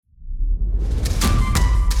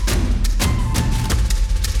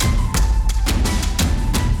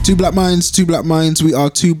Two Black Minds. We are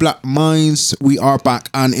Two Black Minds. We are back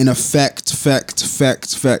and in effect.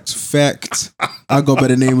 I go by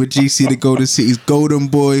the name of GC, the Golden City's Golden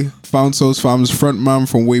Boy, Found Souls Farms frontman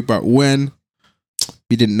from way back when. If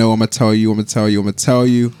you didn't know, I'ma tell you. I'm a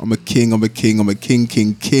king.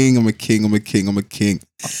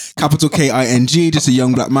 Capital King, just a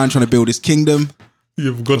young black man trying to build his kingdom.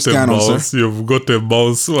 You've got a mouse. You've got a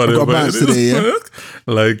mouse. Whatever. I've got a mouse today, yeah.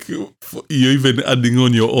 Like you're even adding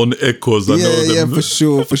on your own echoes. And all them. Yeah, for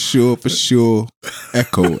sure.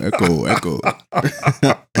 Echo.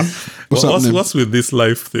 What's with this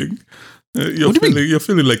life thing? You're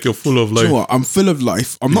feeling like you're full of life. You know what? I'm full of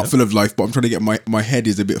life. I'm not full of life, but I'm trying to get my head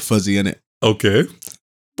is a bit fuzzy in it. Okay.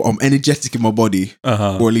 But I'm energetic in my body, or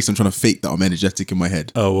at least I'm trying to fake that I'm energetic in my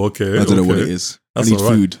head. Oh, okay. I don't know what it is. I need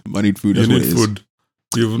food. That's what it is.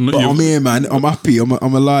 But I'm here, man. I'm happy. I'm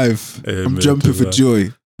alive. I'm jumping for joy.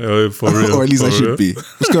 For real. Or at least I should be.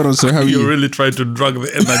 What's going on, sir? How are you? You're really trying to drag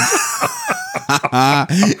the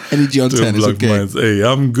energy on 10. It's okay. Minds. Hey,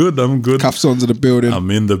 I'm good. Capsons in the building.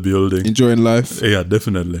 I'm in the building. Enjoying life. Yeah,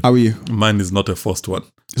 definitely. How are you? Mine is not a forced one.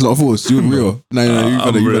 It's not a forced. You're real. No, you've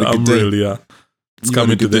had a good day. Real, yeah. It's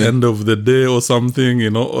coming to the end of the day or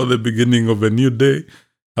something, or the beginning of a new day.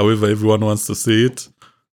 However, everyone wants to see it.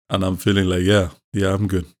 And I'm feeling like, yeah, I'm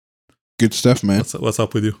good. Good stuff, man. What's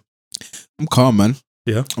up with you? I'm calm, man.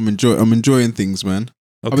 Yeah? I'm enjoying things, man.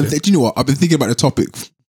 Okay. Do you know what? I've been thinking about the topic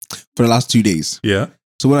for the last 2 days. Yeah?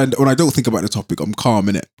 So when I don't think about the topic, I'm calm,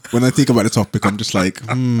 innit? When I think about the topic, I'm just like,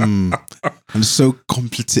 I'm so I'm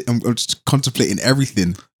just contemplating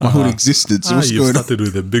everything. My whole existence. What's you going started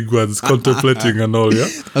with the big ones, contemplating and all, yeah?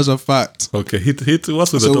 That's a fact. Okay, hit.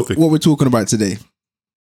 What's with the topic? What we're talking about today,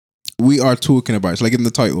 we are talking about, shall I give them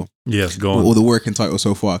the title? Yes, go on. Or the working title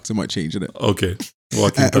so far, because it might change, innit? Okay.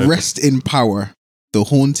 Working title. Rest in Power, the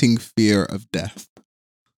haunting fear of death.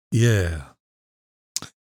 Yeah.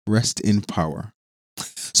 Rest in Power.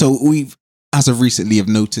 So we've, as of recently, have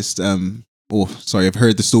noticed, I've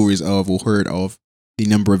heard the stories of, or heard of, the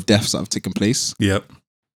number of deaths that have taken place. Yep.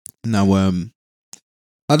 Now,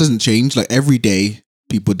 that doesn't change. Like every day,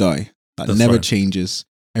 people die. That never changes.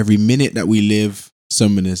 Every minute that we live,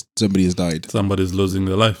 somebody has died. Somebody's losing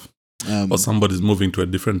their life, or somebody's moving to a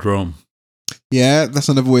different realm. Yeah, that's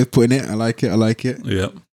another way of putting it. I like it. Yeah.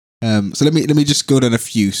 So let me just go down a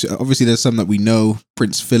few. So obviously, there's some that we know.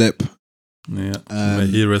 Prince Philip. Yeah. May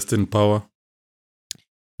he rest in power.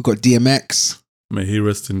 We've got DMX. May he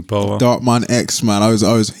rest in power. Darkman X, man. I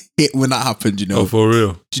was hit when that happened, Oh, for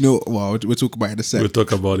real? Do you know? Well, we'll talk about it in a sec. We'll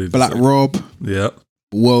talk about it. Black Rob. Yeah.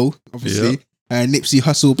 Whoa, obviously. Yeah. Nipsey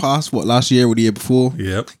Hussle passed, last year or the year before?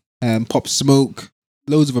 Yep. Pop Smoke.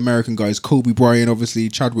 Loads of American guys. Kobe Bryant, obviously.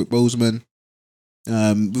 Chadwick Boseman.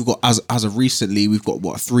 We've got, as of recently, we've got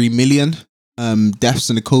 3 million deaths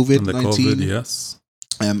in the COVID-19. Yes.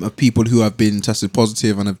 Of people who have been tested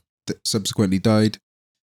positive and have subsequently died.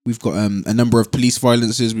 We've got a number of police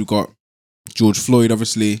violences. We've got George Floyd,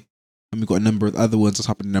 obviously, and we've got a number of other ones that's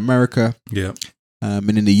happened in America. Yeah.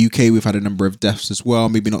 And in the UK, we've had a number of deaths as well.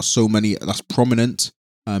 Maybe not so many that's prominent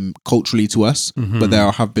culturally to us, but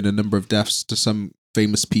there have been a number of deaths to some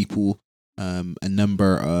famous people, a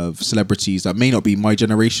number of celebrities that may not be my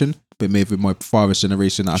generation, but may have been my father's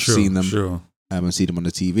generation that I've seen them and see them on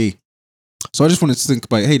the TV. So I just wanted to think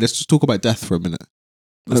about, hey, let's just talk about death for a minute.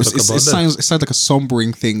 It sounds like a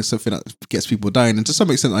sombering thing, something that gets people dying, and to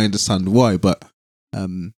some extent I understand why, but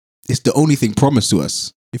it's the only thing promised to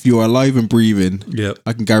us. If you're alive and breathing,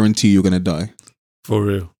 I can guarantee you're going to die. For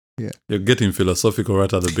real. Yeah. You're getting philosophical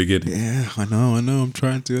right at the beginning. Yeah, I know. I'm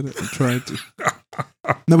trying to.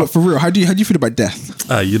 No, but for real, how do you feel about death?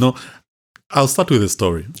 I'll start with a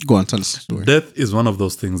story. Go on, tell us the story. Death is one of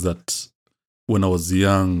those things that when I was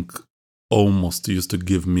young almost used to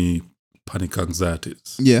give me panic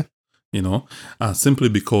anxieties. Yeah. Simply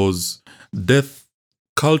because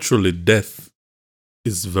culturally death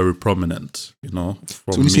is very prominent, So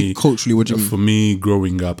when you say culturally, what do you mean? For me,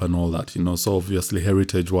 growing up and all that, so obviously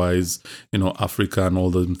heritage-wise, Africa and all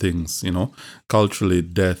those things, culturally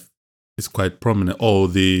death is quite prominent. Or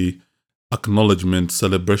the acknowledgement,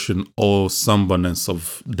 celebration, or somebleness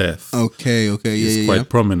of death. Okay, is quite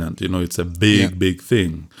prominent. It's a big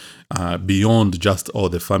thing. Beyond just all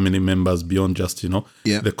the family members, beyond just,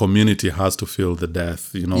 the community has to feel the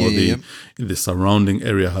death, the surrounding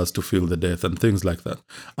area has to feel the death and things like that.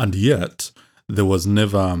 And yet, there was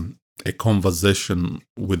never a conversation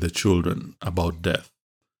with the children about death.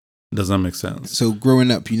 Does that make sense? So growing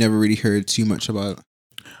up, you never really heard too much about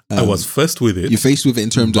I was faced with it. You're faced with it in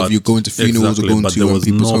terms of you're going to funerals or going to there was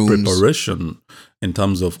people's no homes. preparation in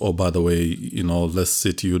terms of, oh, by the way, let's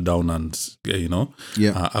sit you down and,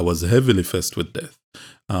 I was heavily faced with death.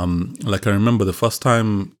 Like I remember the first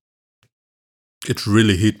time it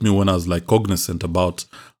really hit me when I was like cognizant about,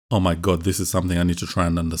 oh my God, this is something I need to try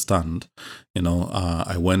and understand.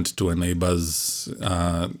 I went to a neighbor's,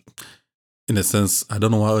 in a sense, I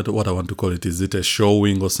don't know what I want to call it. Is it a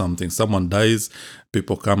showing or something? Someone dies,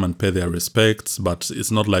 people come and pay their respects, but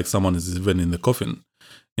it's not like someone is even in the coffin.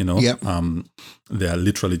 They are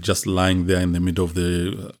literally just lying there in the middle of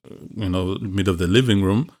the, middle of the living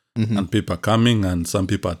room, and people are coming, and some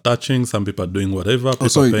people are touching, some people are doing whatever.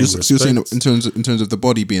 So you're saying in terms of the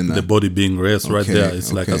body being there, the body being raised right there.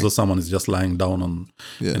 It's like as though someone is just lying down on,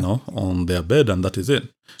 on their bed, and that is it.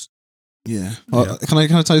 Yeah. Can I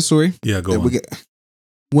tell you a story? Yeah, go on.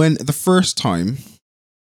 When the first time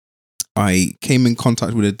I came in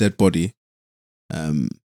contact with a dead body,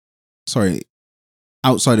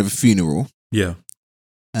 outside of a funeral,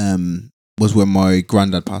 was when my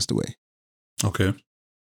granddad passed away. Okay.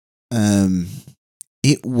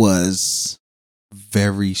 It was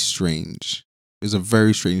very strange. It was a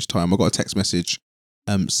very strange time. I got a text message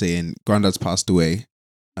saying granddad's passed away.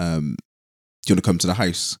 Do you want to come to the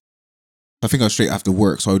house? I think I was straight after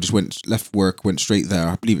work, so I just left work, went straight there.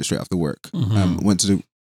 I believe it's straight after work. I went to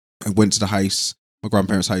the house, my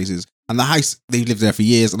grandparents' houses, and the house, they've lived there for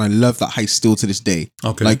years, and I love that house still to this day.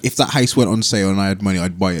 Okay. Like if that house went on sale and I had money,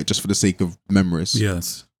 I'd buy it just for the sake of memories.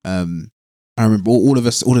 Yes. I remember all of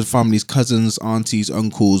us, all the families, cousins, aunties,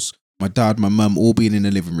 uncles, my dad, my mum, all being in the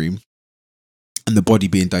living room, and the body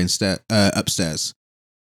being upstairs.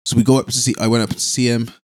 So I went up to see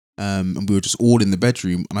him. And we were just all in the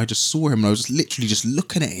bedroom, and I just saw him, and I was just literally just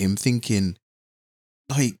looking at him, thinking,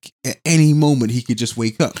 like at any moment he could just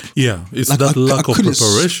wake up. Yeah, it's like, that lack of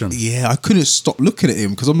preparation. I couldn't stop looking at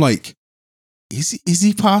him because I'm like, is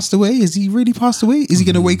he passed away? Is he really passed away? Is he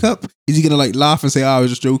gonna wake up? Is he gonna like laugh and say, "I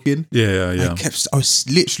was just joking"? Yeah. I was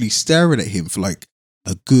literally staring at him for like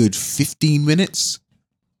a good 15 minutes,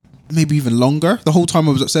 maybe even longer. The whole time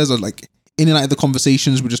I was upstairs, I was like in and out of the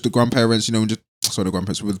conversations with just the grandparents,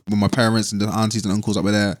 with my parents and the aunties and uncles up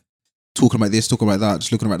there, talking about this, talking about that,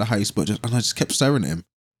 just looking about the house, and I just kept staring at him.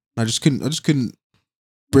 I just couldn't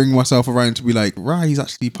bring myself around to be like, right, he's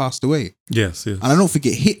actually passed away. Yes. And I don't think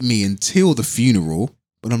it hit me until the funeral,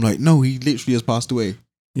 but I'm like, no, he literally has passed away.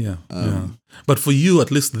 Yeah. But for you, at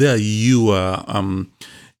least there, you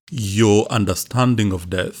your understanding of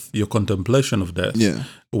death, your contemplation of death,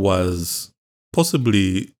 was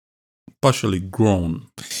possibly partially grown.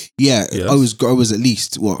 Yeah, yes. I was at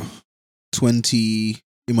least 20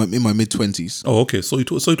 in my mid-20s. Oh, okay. So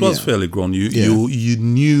it was fairly grown. You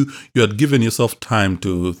knew, you had given yourself time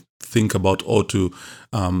to think about or to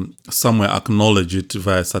somewhere acknowledge it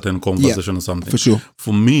via a certain conversation or something. For sure.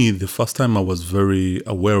 For me, the first time I was very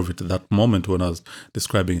aware of it at that moment when I was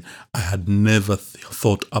describing, I had never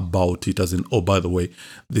thought about it as in, oh, by the way,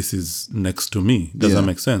 this is next to me. Does that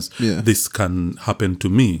make sense? Yeah. This can happen to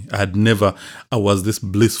me. I was this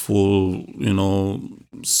blissful,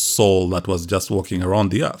 soul that was just walking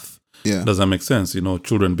around the earth. Yeah. Does that make sense?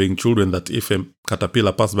 Children being children, that if a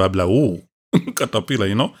caterpillar passed by, I'd be like, oh, caterpillar,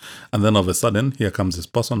 and then all of a sudden here comes this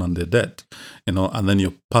person and they're dead, and then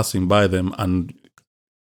you're passing by them, and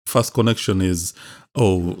first connection is,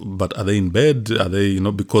 oh, but are they in bed? Are they,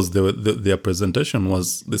 because their presentation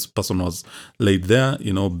was, this person was laid there,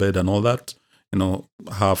 bed and all that,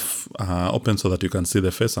 half open so that you can see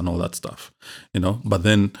the face and all that stuff, but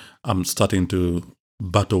then I'm starting to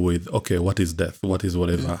battle with, okay, what is death? What is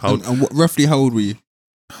whatever? Roughly how old were you?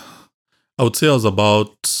 I would say I was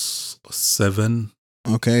about 7.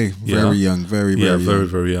 Okay, very young, very young. very,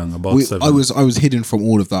 very young. About 7. I was hidden from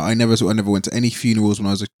all of that. I never went to any funerals when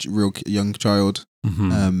I was a real young child.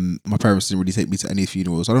 Mm-hmm. My parents didn't really take me to any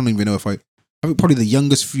funerals. I don't even know if I think probably the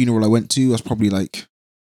youngest funeral I went to was probably like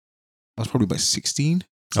 16. 17.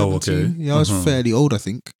 Oh, okay. Yeah, I was fairly old, I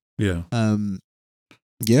think. Yeah.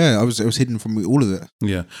 Yeah, I was hidden from all of it.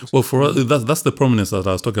 Yeah. Well, for us, that's the prominence that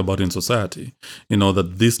I was talking about in society.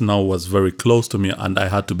 That this now was very close to me and I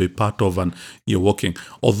had to be part of, and you're walking.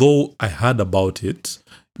 Although I heard about it,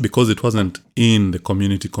 because it wasn't in the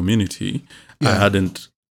community, I hadn't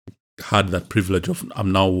had that privilege of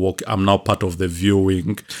I'm now part of the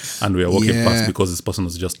viewing, and we are walking past because this person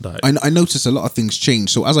has just died. I noticed a lot of things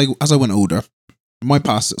change. So as I went older, my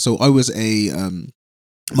past. So I was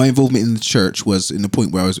my involvement in the church was in the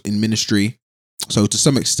point where I was in ministry. So to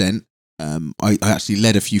some extent, I actually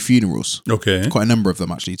led a few funerals. Okay. Quite a number of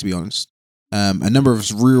them, actually, to be honest. A number of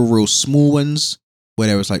real small ones where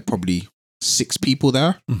there was like probably 6 people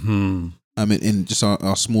there. In just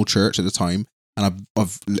our small church at the time, and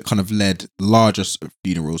I've kind of led larger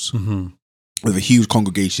funerals with a huge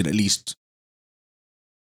congregation. At least,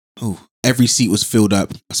 every seat was filled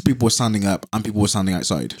up. People were standing up, and people were standing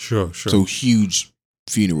outside. Sure. So huge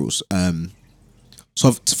funerals.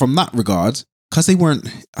 So from that regard, because they weren't,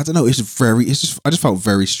 I don't know. I just felt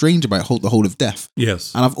very strange about the whole of death.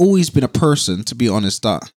 Yes, and I've always been a person, to be honest,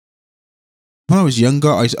 that when I was younger,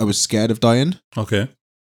 I was scared of dying. Okay.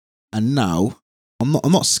 And now I'm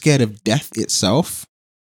not scared of death itself.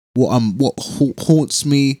 What haunts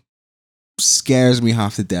me, scares me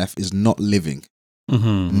half to death is not living,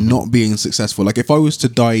 not being successful. Like if I was to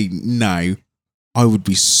die now, I would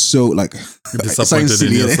be so like disappointed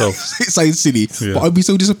in yourself. It sounds silly, but I'd be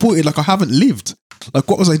so disappointed. Like I haven't lived. Like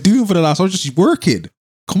what was I doing for the last? I was just working.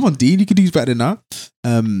 Come on, Dean, you could do better than that.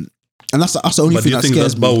 And that's the only thing that scares me. Do you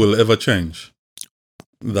think that bar will ever change?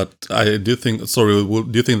 Do you think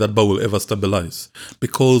that bar will ever stabilize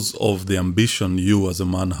because of the ambition you as a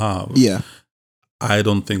man have? Yeah. I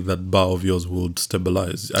don't think that bar of yours would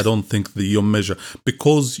stabilize. I don't think your measure,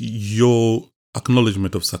 because your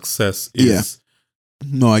acknowledgement of success is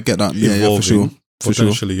no, I get that. Evolving, yeah, for sure.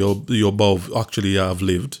 Potentially, your bar of actually I've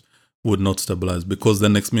lived would not stabilize, because the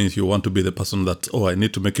next minute you want to be the person that I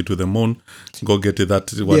need to make it to the moon, go get it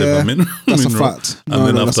that whatever that's a fact. And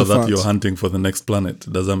then after that you're hunting for the next planet.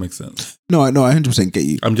 Does that make sense? No, I 100% get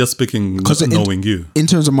you. I'm just speaking knowing you. In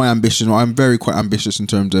terms of my ambition, I'm quite ambitious in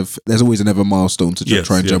terms of there's always another milestone to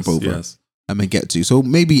try and jump over and get to. So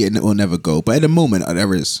maybe it will never go, but at the moment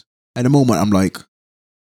there is. At the moment I'm like,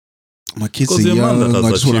 my kids are young. I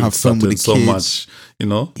just want to have fun with the kids. So much,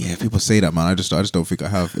 Yeah, people say that, man. I just don't think I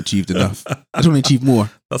have achieved enough. I just want to achieve more.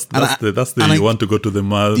 You want to go to the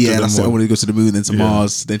Mars. Yeah, that's it. I want to go to the moon, then to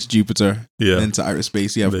Mars, then to Jupiter, then to outer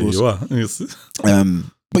space. Yeah, of course. You are. Yes.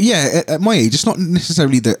 But yeah, at my age, it's not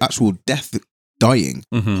necessarily the actual death, dying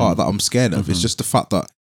part that I'm scared of. It's just the fact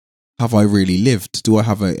that, have I really lived? Do I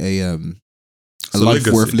have a life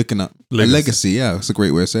legacy. Worth looking at? A legacy, yeah. That's a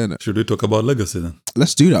great way of saying it. Should we talk about legacy then?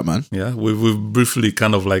 Let's do that, man. Yeah, we've briefly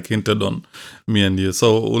kind of like hinted on me and you.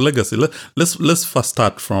 So legacy. Let's first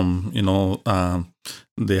start from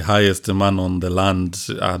the highest man on the land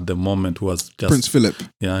at the moment, who was just Prince Philip.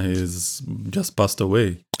 Yeah, he's just passed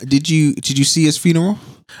away. Did you see his funeral?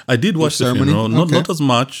 I did watch the funeral, not as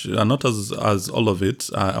much, not as all of it.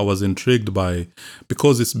 I was intrigued by,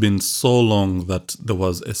 because it's been so long that there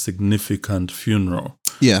was a significant funeral.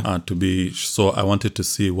 Yeah. So I wanted to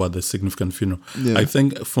see what the significant funeral. Yeah. I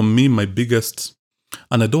think for me, my biggest,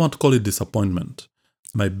 and I don't want to call it disappointment,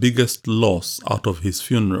 my biggest loss out of his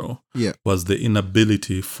funeral was the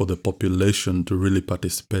inability for the population to really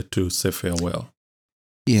participate, to say farewell.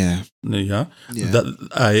 Yeah. Yeah. That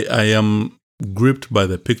I am gripped by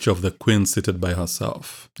the picture of the Queen seated by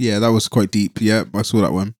herself. Yeah, that was quite deep. Yeah, I saw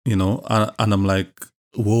that one. And I'm like,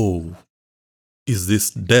 whoa, is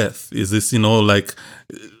this death? Is this,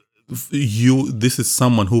 this is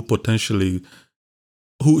someone who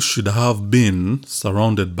should have been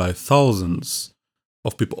surrounded by thousands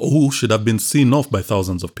of people, who should have been seen off by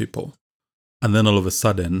thousands of people. And then all of a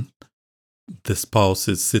sudden, the spouse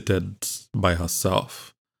is seated by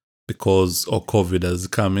herself because COVID has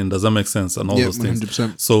come in. Does that make sense? And all those things.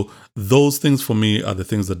 100%. So those things for me are the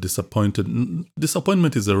things that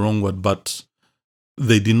disappointment is the wrong word, but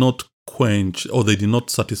they did not quench, or they did not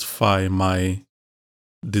satisfy my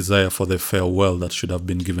desire for the farewell that should have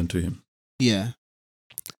been given to him. Yeah.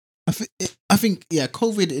 I think,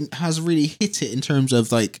 COVID has really hit it in terms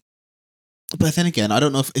of like, but then again, I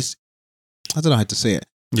don't know how to say it.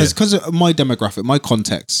 Because of my demographic, my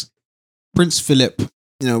context, Prince Philip,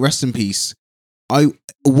 rest in peace, I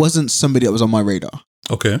wasn't somebody that was on my radar.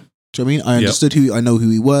 Okay. Do you know what I mean? I understood I know who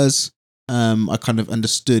he was. I kind of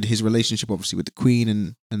understood his relationship, obviously, with the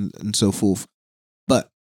Queen and so forth. But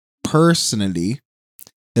personally,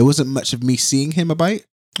 there wasn't much of me seeing him about.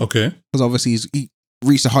 Okay. Because obviously he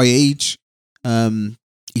reached a high age.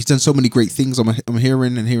 He's done so many great things I'm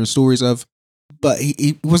hearing stories of. But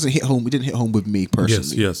he wasn't hit home. He didn't hit home with me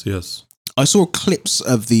personally. Yes. I saw clips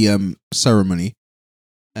of the ceremony.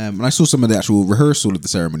 And I saw some of the actual rehearsal of the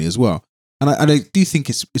ceremony as well. And I do think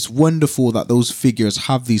it's wonderful that those figures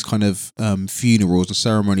have these kind of funerals and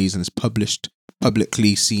ceremonies, and it's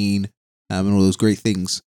publicly seen, and all those great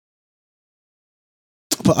things.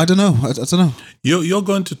 But I don't know. I don't know. You're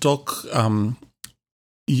going to talk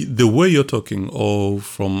the way you're talking, or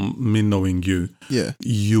from me knowing you,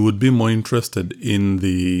 you would be more interested in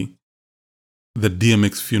the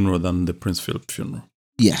DMX funeral than the Prince Philip funeral.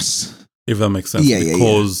 Yes. If that makes sense.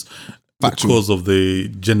 Because of the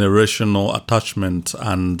generational attachment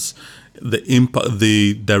and the impact,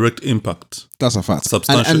 the direct impact. That's a fact.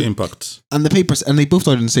 Substantial impact. And the papers, and they both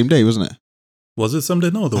died on the same day, wasn't it? Was it same day?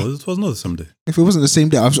 No, it was not the same day. If it wasn't the same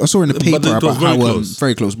day, I saw in the paper about how close.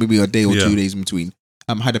 Very close, maybe a day or 2 days in between.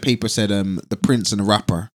 Had a paper said the Prince and the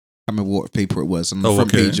rapper. I can't remember what paper it was. On the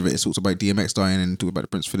front page of it, it talks about DMX dying and talks about the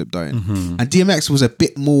Prince Philip dying. Mm-hmm. And DMX was a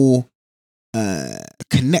bit more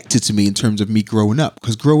connected to me in terms of me growing up,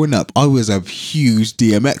 because growing up I was a huge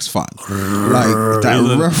DMX fan, like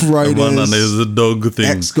that Rough Riders, is a dog thing.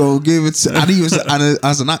 X Go Give It, and he was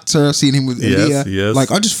as an actor, seeing him with Aaliyah, yes.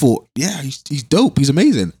 like I just thought, yeah, he's dope, he's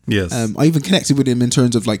amazing. Yes, I even connected with him in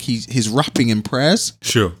terms of like his rapping and prayers.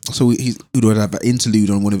 Sure. So he would have an interlude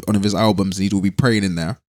on one of his albums, and he'd all be praying in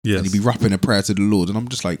there. Yes, and he'd be rapping a prayer to the Lord, and I'm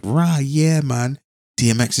just like, right, yeah, man,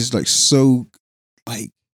 DMX is like so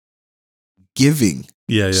like giving,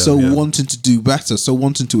 wanting to do better, so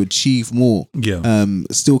wanting to achieve more,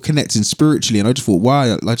 still connecting spiritually, and I just thought,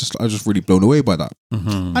 wow, I just really blown away by that.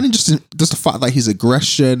 Mm-hmm. And just the fact that his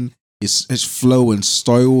aggression, his flow and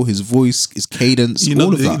style, his voice, his cadence,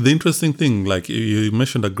 all of that. The interesting thing, like you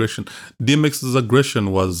mentioned aggression, DMX's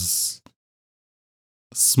aggression was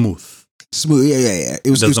smooth. Yeah. It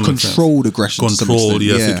was controlled aggression. Controlled,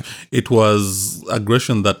 yes. Yeah. It was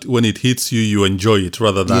aggression that when it hits you, you enjoy it,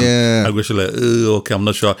 rather than aggression like, okay, I'm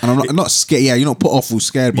not sure. And I'm not scared. Yeah, you're not put off or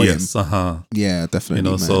scared by him. Yes, Yeah,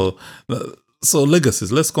 definitely. So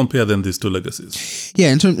legacies. Let's compare then these two legacies.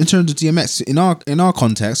 Yeah, in terms of DMX, in our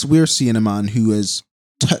context, we're seeing a man who has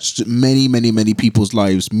touched many, many, many people's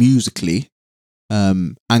lives musically,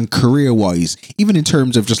 and career wise, even in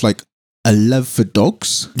terms of just like a love for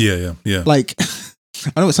dogs. Yeah. Like,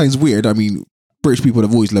 I know it sounds weird. I mean, British people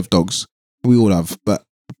have always loved dogs. We all have. But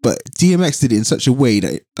DMX did it in such a way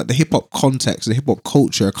that the hip hop context, the hip hop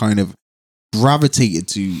culture kind of gravitated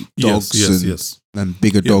to dogs and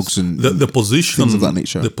bigger dogs and the position, things of that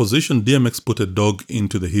nature. The position DMX put a dog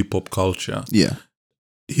into the hip hop culture. Yeah.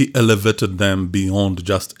 He elevated them beyond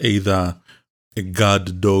just either a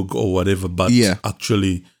guard dog or whatever, but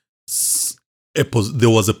actually there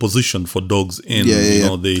was a position for dogs in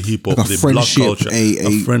the hip hop, like the black culture,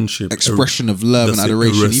 a friendship, expression of love and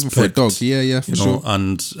adoration, respect, even for a dog. Yeah, for sure.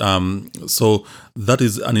 And so that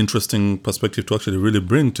is an interesting perspective to actually really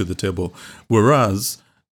bring to the table. Whereas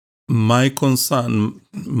my concern,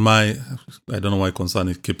 I don't know why concern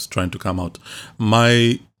it keeps trying to come out.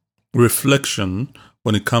 My reflection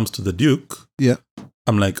when it comes to the Duke,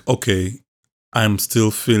 I'm like, okay, I'm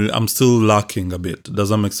still lacking a bit. Does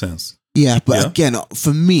that make sense? Yeah, but again,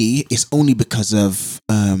 for me, it's only because of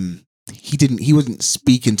he wasn't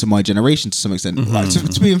speaking to my generation to some extent. Mm-hmm. Like,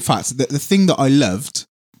 to be in fact, the thing that I loved,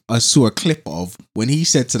 I saw a clip of when he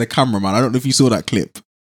said to the cameraman, I don't know if you saw that clip.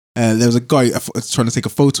 There was a guy trying to take a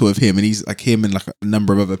photo of him, and he's like him and like a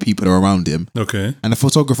number of other people are around him. Okay. And the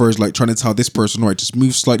photographer is like trying to tell this person, all right, just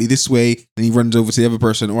move slightly this way, and he runs over to the other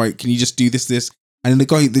person, all right, can you just do this? And then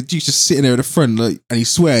the Duke's just sitting there at the front, like, and he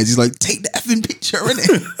swears, he's like, take the effing picture,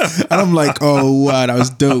 innit? And I'm like, oh, wow, that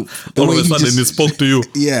was dope. All of a sudden, he spoke to you.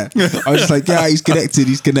 Yeah. I was just like, yeah, he's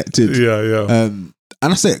connected. Yeah.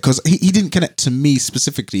 And that's it, because he didn't connect to me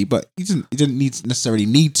specifically, but he didn't necessarily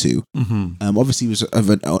need to. Mm-hmm. Obviously, he was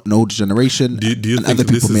of an older generation. Do you think other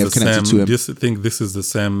people may have connected to him. Do you think this is the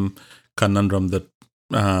same conundrum that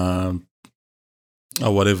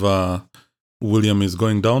whatever William is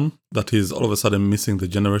going down, that he's all of a sudden missing the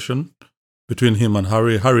generation between him and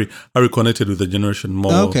Harry? Harry connected with the generation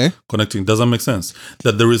more. Connecting. Does that make sense?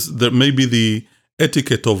 That there may be the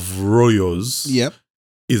etiquette of royals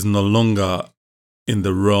is no longer in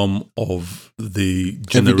the realm of the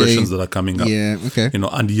generations that are coming up. Yeah, okay.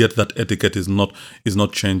 And yet that etiquette is not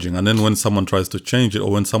changing. And then when someone tries to change it,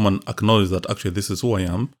 or when someone acknowledges that actually this is who I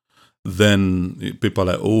am, then people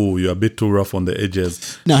are like, oh, you're a bit too rough on the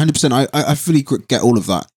edges. No, 100%. I fully get all of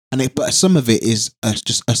that. But some of it is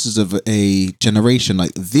just us as of a generation.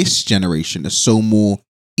 Like, this generation is so more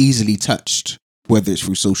easily touched, whether it's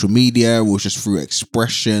through social media or just through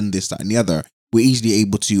expression, this, that, and the other. We're easily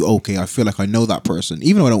able to, okay, I feel like I know that person.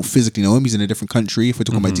 Even though I don't physically know him, he's in a different country, if we're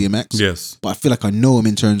talking about DMX. Yes. But I feel like I know him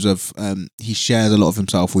in terms of, he shares a lot of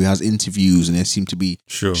himself, where he has interviews and there seem to be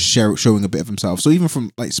showing a bit of himself. So even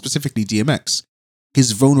from, like, specifically DMX,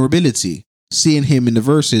 his vulnerability, seeing him in the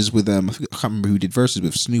verses with, I can't remember who did verses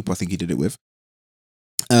with, Snoop, I think he did it with.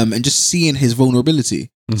 And just seeing his vulnerability,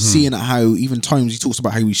 seeing how even times he talks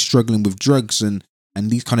about how he's struggling with drugs and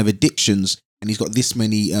these kind of addictions, and he's got this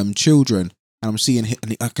many children. And I'm seeing,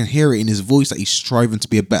 and I can hear it in his voice that he's striving to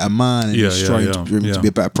be a better man, and he's striving to be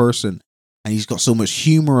a better person. And he's got so much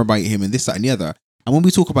humor about him, and this, that, and the other. And when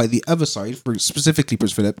we talk about the other side, specifically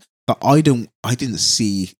Prince Philip, that I didn't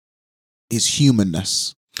see his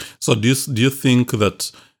humanness. So do you think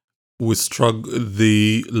that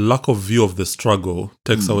the lack of view of the struggle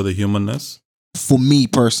takes away the humanness? For me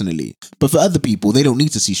personally, but for other people, they don't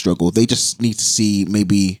need to see struggle. They just need to see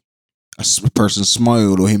maybe a person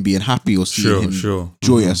smile or him being happy or seeing him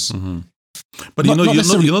joyous. Mm-hmm. But you're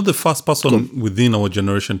not the first person within our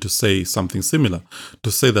generation to say something similar.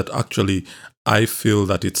 To say that actually, I feel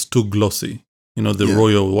that it's too glossy. The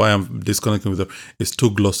royal, why I'm disconnecting with them, is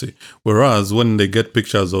too glossy. Whereas when they get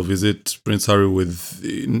pictures of, is it Prince Harry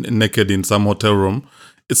naked in some hotel room,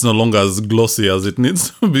 it's no longer as glossy as it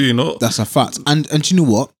needs to be, That's a fact. And you know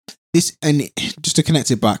what? And just to connect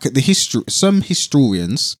it back, some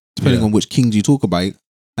historians, depending on which kings you talk about,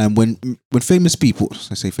 and when famous people,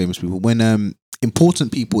 I say famous people, when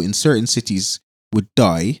important people in certain cities would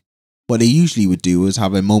die, what they usually would do is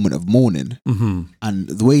have a moment of mourning. Mm-hmm. And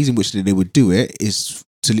the ways in which they would do it is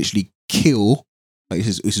to literally kill, like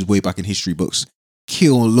this is way back in history books,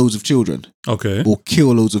 kill loads of children. Okay. Or kill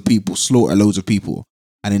loads of people, slaughter loads of people.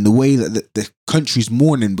 And in the way that the country's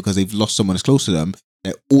mourning because they've lost someone as close to them,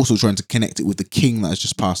 they're also trying to connect it with the king that has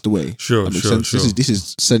just passed away. Sure. This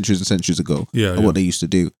is centuries and centuries ago. What they used to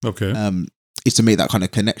do. Okay. Is to make that kind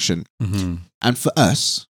of connection. Mm-hmm. And for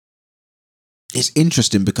us, it's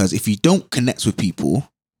interesting because if you don't connect with people,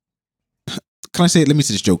 can I say it? Let me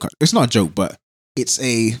say this joke. It's not a joke, but it's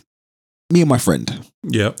me and my friend.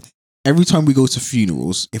 Yeah. Every time we go to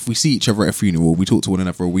funerals, if we see each other at a funeral, we talk to one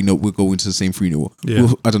another, we know we're going to the same funeral.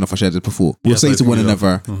 Yeah. I don't know if I shared it before. We'll say to one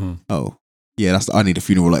another, oh, yeah, I need a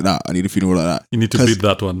funeral like that. I need a funeral like that. You need to beat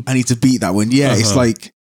that one. I need to beat that one. Yeah, It's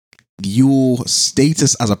like your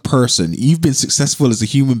status as a person. You've been successful as a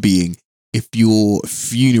human being if your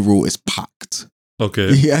funeral is packed.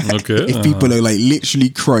 Okay. Yeah. Okay. If people are like literally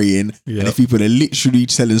crying, and if people are literally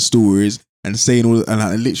telling stories and saying all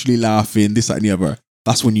and literally laughing, this, that, and the other,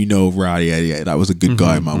 that's when you know, right? Yeah, that was a good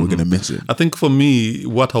guy, man. We're gonna miss it. I think for me,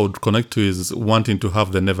 what I would connect to is wanting to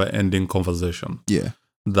have the never-ending conversation. Yeah.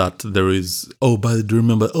 That there is, but do you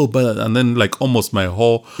remember? And then like almost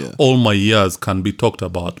all my years can be talked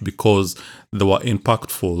about because they were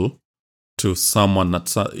impactful to someone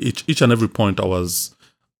at each and every point I was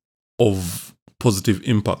of positive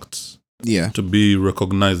impact. Yeah. To be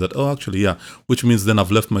recognized that, which means then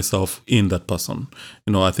I've left myself in that person.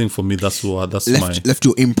 I think for me that's left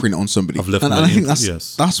your imprint on somebody. I've left and I think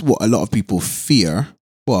that's what a lot of people fear.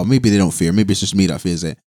 Well, maybe they don't fear. Maybe it's just me that fears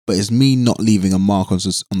it. But it's me not leaving a mark on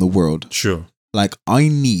the world. Sure. Like I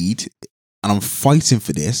need, and I'm fighting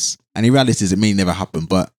for this. And the reality is, it may never happen.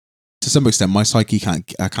 But to some extent, my psyche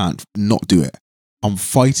I can't not do it. I'm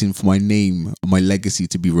fighting for my name and my legacy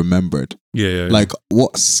to be remembered. Yeah. Like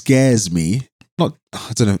what scares me, I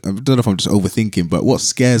don't know if I'm just overthinking, but what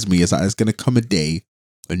scares me is that there's going to come a day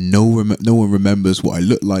when no one remembers what I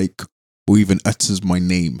look like or even utters my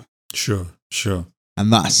name. Sure.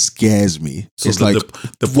 And that scares me. So it's like,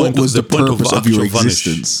 what was the purpose of your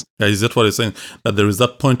existence? Yeah, is that what it's saying? That there is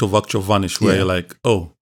that point of actual vanish where you're like,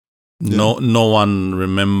 no one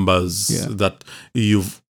remembers that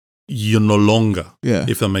you're no longer. Yeah,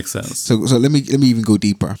 if that makes sense. So let me even go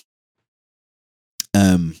deeper.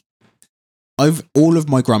 All of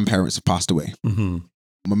my grandparents have passed away. Mm-hmm.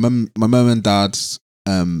 My mum and dad's,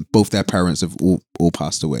 both their parents have all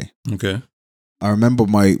passed away. Okay. I remember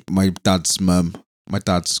my dad's mum, my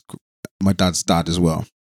dad's dad as well,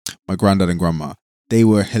 my granddad and grandma. They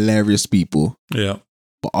were hilarious people. Yeah.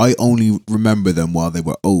 But I only remember them while they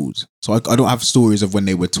were old. So I don't have stories of when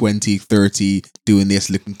they were 20, 30, doing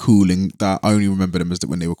this, looking cool and that. I only remember them as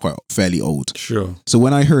when they were quite fairly old. Sure. So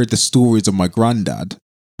when I heard the stories of my granddad,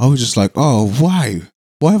 I was just like, oh, why?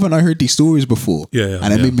 Why haven't I heard these stories before? Yeah.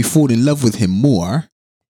 And it made me fall in love with him more.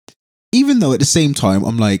 Even though at the same time,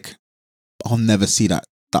 I'm like, I'll never see that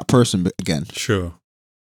person again. Sure.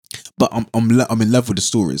 But I'm in love with the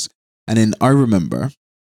stories. And then I remember,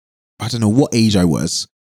 I don't know what age I was,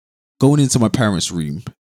 going into my parents' room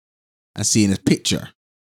and seeing a picture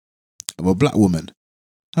of a black woman.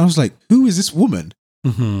 I was like, who is this woman?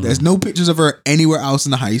 Mm-hmm. There's no pictures of her anywhere else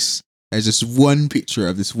in the house. There's just one picture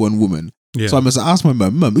of this one woman. Yeah. So I must ask my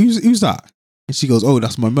mum, who's that? And she goes, oh,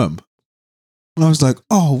 that's my mum. And I was like,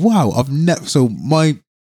 oh, wow. So my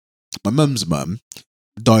mum's mum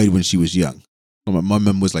died when she was young. My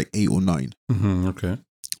mum was like 8 or 9. Mm-hmm. Okay.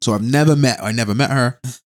 So I never met her.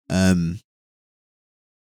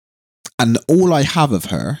 And all I have of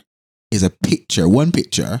her is one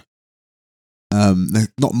picture.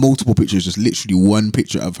 Not multiple pictures, just literally one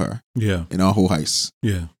picture of her. Yeah. In our whole house.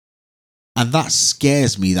 Yeah. And that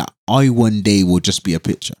scares me that I one day will just be a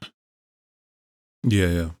picture.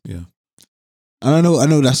 Yeah. And I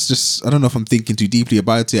know that's just, I don't know if I'm thinking too deeply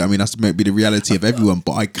about it. I mean, that's might be the reality of everyone,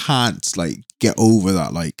 but I can't like get over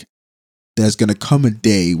that. Like, there's gonna come a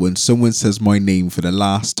day when someone says my name for the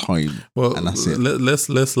last time, well, and that's it.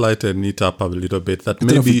 Let's lighten it up a little bit. That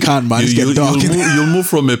maybe you'll move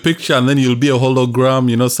from a picture and then you'll be a hologram.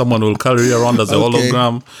 You know, someone will carry you around as a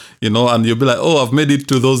hologram. You know, and you'll be like, oh, I've made it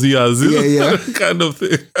to those years. Yeah. Kind of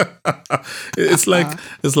thing. It's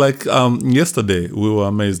like yesterday we were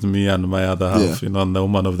amazed, me and my other half. You know, and the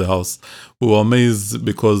woman of the house. We were amazed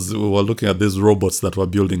because we were looking at these robots that were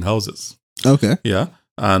building houses. Okay. Yeah.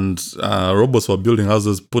 And robots were building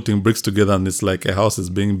houses, putting bricks together, and it's like a house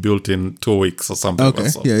is being built in 2 weeks or something. Okay,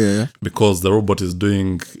 yeah. Because the robot is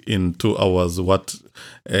doing in 2 hours what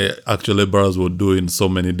actual laborers would do in so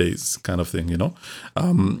many days, kind of thing, you know.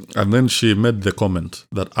 And then she made the comment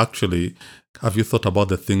that actually, have you thought about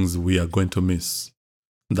the things we are going to miss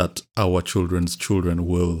that our children's children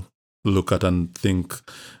will look at and think,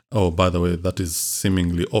 oh, by the way, that is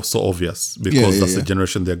seemingly also obvious because that's the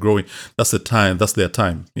generation they're growing. That's the time. That's their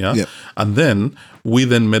time. Yeah. Yep. And then we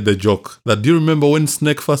made the joke that, do you remember when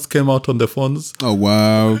Snake first came out on the phones? Oh,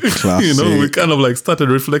 wow. Classic. You know, we kind of like started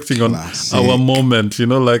reflecting on our moment, you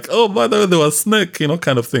know, like, oh, by the way, there was Snake, you know,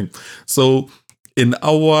 kind of thing. So in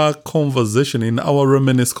our conversation, in our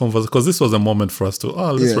reminisce conversation, because this was a moment for us to,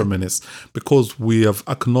 let's reminisce, because we have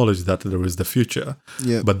acknowledged that there is the future.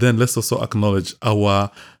 Yeah. But then let's also acknowledge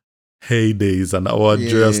our heydays and our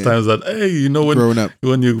joyous times that, hey, you know,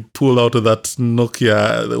 when you pull out of that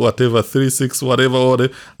Nokia, whatever, 36, whatever,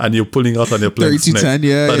 and you're pulling out and you're playing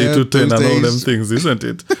 3210 and all them things, isn't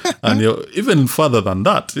it? And you're even further than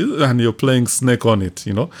that, and you're playing Snake on it,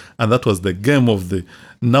 you know? And that was the game of the...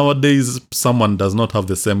 Nowadays, someone does not have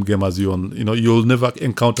the same game as you on, you know, you'll never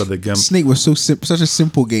encounter the game. Snake was such a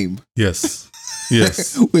simple game. Yes.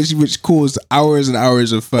 which caused hours and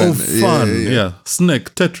hours of fun. Oh, fun. Yeah.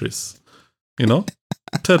 Snake, Tetris. You know?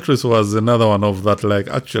 Tetris was another one of that, like,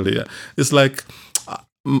 actually, it's like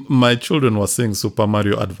my children were seeing Super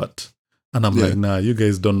Mario advert. And I'm like, nah, you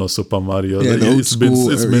guys don't know Super Mario. It's been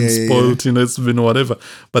spoiled, you know, it's been whatever.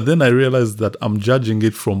 But then I realized that I'm judging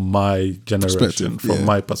it from my generation, from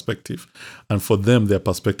my perspective. And for them, their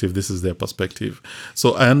perspective, this is their perspective.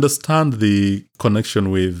 So I understand the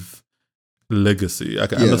connection with legacy. I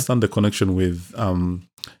understand the connection with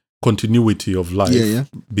continuity of life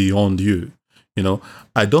beyond you. You know,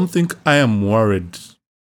 I don't think I am worried.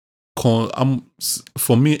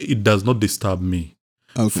 For me, it does not disturb me.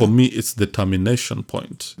 Okay. For me, it's the termination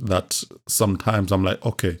point that sometimes I'm like,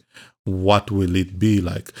 okay, what will it be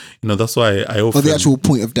like? You know, that's why I often... Or the actual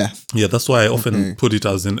point of death. Yeah, that's why I often put it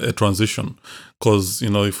as in a transition. Because, you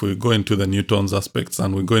know, if we go into the Newton's aspects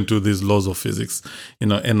and we go into these laws of physics, you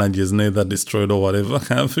know, energy is neither destroyed or whatever,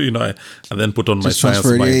 you know, and then put on just my science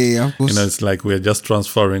mind. You know, it's like we're just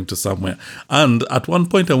transferring to somewhere. And at one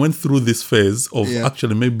point I went through this phase of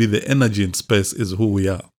actually maybe the energy in space is who we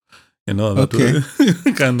are. You know,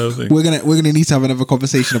 that kind of thing. We're gonna need to have another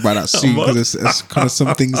conversation about that soon because it's kind of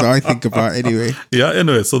some things I think about anyway. Yeah,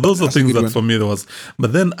 anyway, so those are things that for me there was.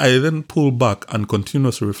 But then I pull back and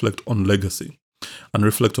continuously reflect on legacy and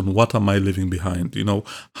reflect on what am I leaving behind. You know,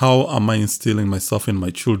 how am I instilling myself in my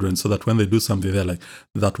children so that when they do something, they're like,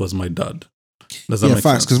 that was my dad. Does that make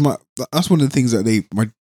sense? Because that's one of the things that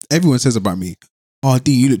everyone says about me. Oh,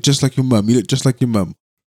 D, you look just like your mum. You look just like your mum.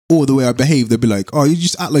 Or the way I behave, they'll be like, oh, you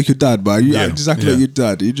just act like your dad, but you act exactly like your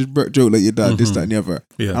dad. You just joke like your dad, this, that, and the other.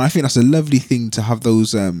 Yeah. And I think that's a lovely thing to have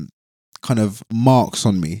those kind of marks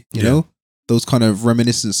on me, you know? Those kind of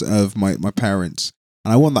reminiscence of my parents.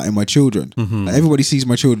 And I want that in my children. Mm-hmm. Like everybody sees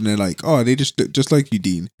my children, they're like, oh, they just look just like you,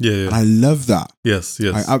 Dean. Yeah. And I love that. Yes.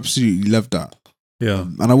 I absolutely love that. Yeah.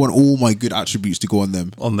 And I want all my good attributes to go on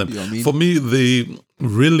them. You know what I mean? For me, the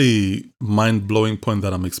really mind-blowing point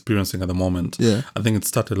that I'm experiencing at the moment, I think it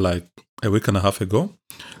started like a week and a half ago.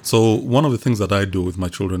 So one of the things that I do with my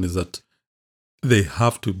children is that they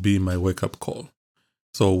have to be my wake-up call.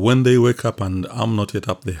 So when they wake up and I'm not yet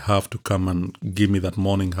up, they have to come and give me that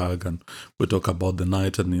morning hug and we talk about the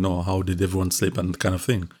night and, you know, how did everyone sleep and kind of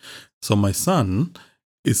thing. So my son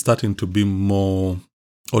is starting to be more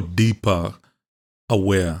or deeper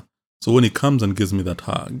aware. So when he comes and gives me that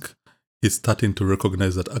hug, he's starting to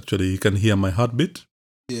recognize that actually he can hear my heartbeat.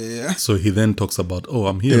 Yeah. So he then talks about, oh,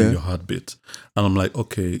 I'm hearing your heartbeat. And I'm like,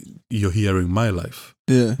 okay, you're hearing my life.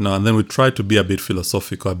 Yeah. You know, and then we try to be a bit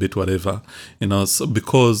philosophical, a bit whatever, you know, so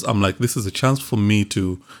because I'm like, this is a chance for me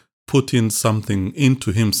to put in something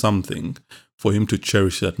into him, something for him to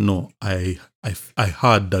cherish that. No, I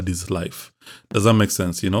had daddy's life. Does that make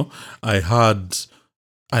sense? You know, I had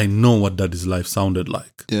I know what Daddy's life sounded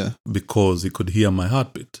like. Yeah. Because he could hear my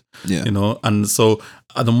heartbeat. Yeah. You know, and so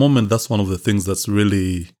at the moment, that's one of the things that's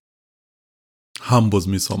really humbles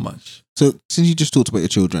me so much. So since you just talked about your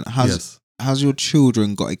children, has your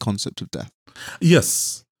children got a concept of death?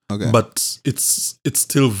 Yes. Okay. But it's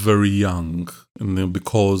still very young, you know,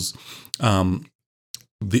 because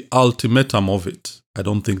the ultimatum of it, I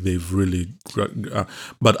don't think they've really...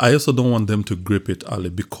 but I also don't want them to grip it early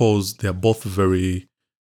because they're both very...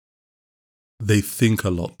 They think a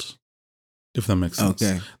lot, if that makes sense.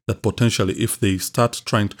 Okay. That potentially, if they start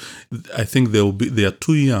trying to... I think they are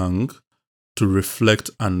too young to reflect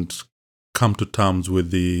and come to terms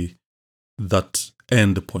with that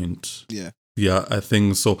end point. Yeah. Yeah, I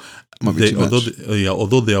think so.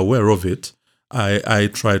 Although they're aware of it, I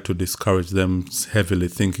try to discourage them heavily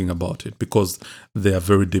thinking about it because they are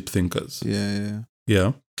very deep thinkers.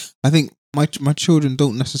 Yeah. I think my children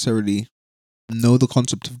don't necessarily know the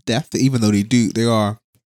concept of death, even though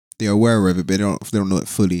they're aware of it, but they don't know it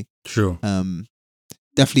fully. Sure.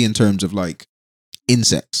 Definitely in terms of like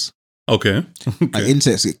insects. Okay. Like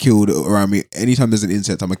insects get killed around me. Anytime there's an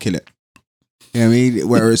insect, I'm gonna kill it. You know what I mean?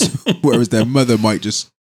 Whereas their mother might just,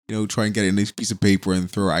 you know, try and get it in this piece of paper and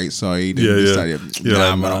throw it outside. And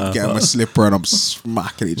I'm getting my slipper and I'm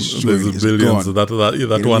smacking it. There's billions of that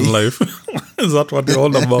one life. Is that what they're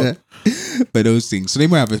all about? But those things. So they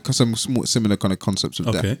might have some similar kind of concepts of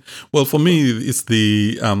death. Okay. Well, for me, it's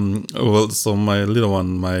the so my little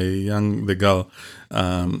one, the girl,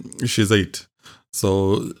 she's 8.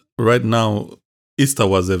 So right now, Easter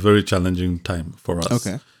was a very challenging time for us.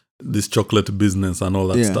 Okay. This chocolate business and all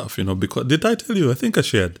that stuff, you know, because did I tell you? I think I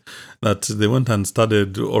shared that they went and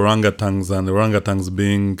studied orangutans, and orangutans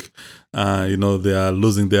being, you know, they are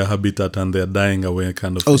losing their habitat and they're dying away,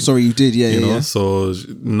 kind of. Oh, thing. Sorry, you did, yeah, you know? Yeah. So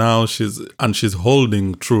now she's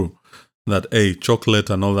holding true that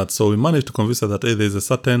chocolate and all that. So we managed to convince her that there's a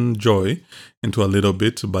certain joy into a little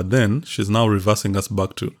bit, but then she's now reversing us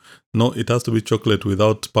back to no, it has to be chocolate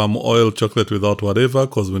without palm oil, chocolate without whatever,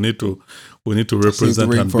 because we need to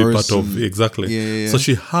represent and be part of exactly. Yeah. So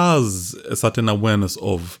she has a certain awareness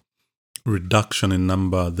of reduction in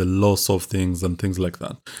number, the loss of things and things like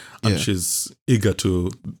that, and she's eager to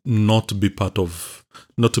not be part of,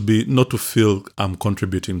 not to feel I'm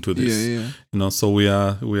contributing to this. Yeah. You know, so we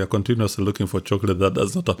are continuously looking for chocolate that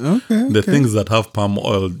does not the things that have palm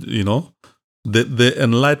oil. You know, the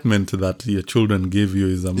enlightenment that your children give you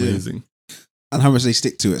is amazing, and how much they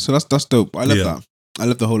stick to it. So that's dope. I love that. I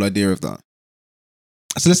love the whole idea of that.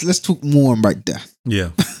 So let's talk more about death.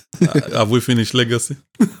 Yeah. Have we finished legacy?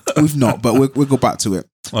 We've not, but we'll go back to it.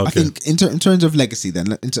 Okay. I think in terms of legacy, then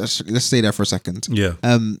let's stay there for a second. Yeah.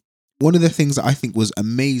 One of the things that I think was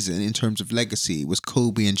amazing in terms of legacy was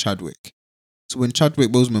Kobe and Chadwick. So when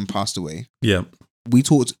Chadwick Boseman passed away,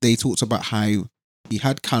 they talked about how he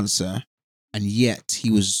had cancer, and yet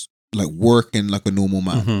he was like working like a normal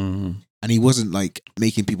man, and he wasn't like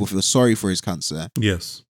making people feel sorry for his cancer.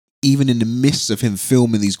 Yes. Even in the midst of him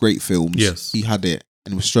filming these great films, yes, he had it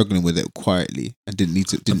and was struggling with it quietly and didn't I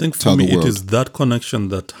think for me, it is that connection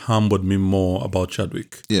that humbled me more about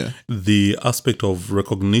Chadwick. Yeah. The aspect of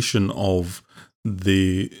recognition of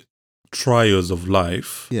the trials of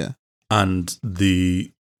life. Yeah. And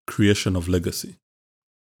the creation of legacy.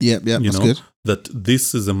 Yeah, that's good. That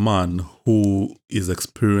this is a man who is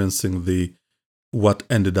experiencing what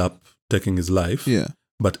ended up taking his life. Yeah.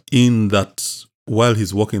 But in that, while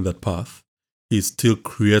he's walking that path, he's still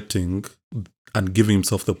creating and giving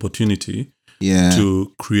himself the opportunity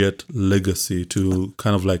to create legacy, to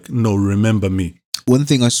kind of like, no, remember me. One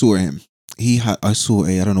thing I saw him, I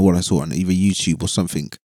don't know what I saw on either YouTube or something,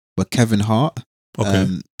 but Kevin Hart. Okay.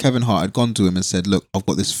 Kevin Hart had gone to him and said, look, I've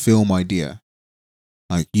got this film idea.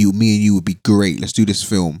 Like me and you would be great. Let's do this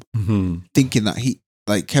film. Mm-hmm. Thinking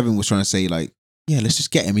that Kevin was trying to say like, yeah, let's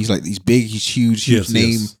just get him. He's like, he's big, he's huge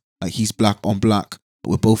name. Yes. Like he's black on black.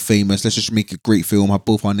 We're both famous. Let's just make a great film. Have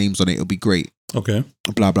both our names on it. It'll be great. Okay.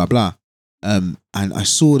 Blah, blah, blah. And I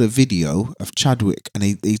saw the video of Chadwick and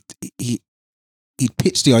he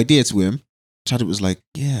pitched the idea to him. Chadwick was like,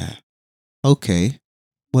 yeah, okay.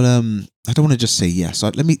 Well, I don't want to just say yes. So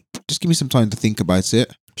let me just give me some time to think about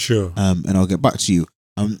it. Sure. And I'll get back to you.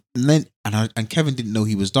 And then Kevin didn't know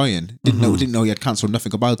he was dying. Didn't know he had cancer or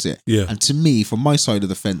nothing about it. Yeah. And to me, from my side of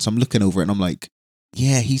the fence, I'm looking over it and I'm like,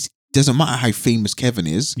 yeah, doesn't matter how famous Kevin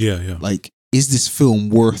is. Yeah. Like, is this film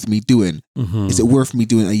worth me doing? Mm-hmm. Is it worth me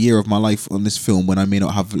doing a year of my life on this film when I may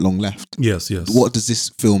not have long left? Yes. What does this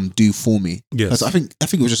film do for me? Yes. I think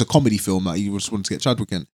it was just a comedy film that he just wanted to get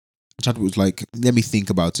Chadwick in. Chadwick was like, let me think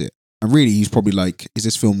about it. And really, he's probably like, is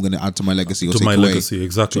this film going to add to my legacy or to take my away? legacy?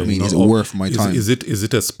 Exactly. I mean, is it worth my time? Is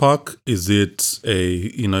it a spark? Is it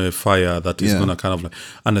a fire that is going to kind of like?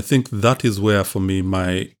 And I think that is where, for me,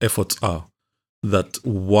 my efforts are. That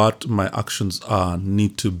what my actions are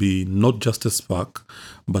need to be not just a spark,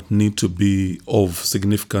 but need to be of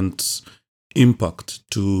significant impact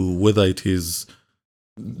to whether it is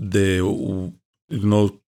the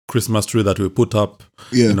Christmas tree that we put up,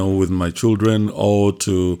 with my children, or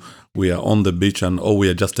to we are on the beach and we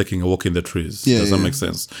are just taking a walk in the trees. Does that make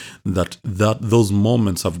sense? That those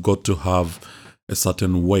moments have got to have a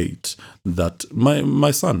certain weight. That my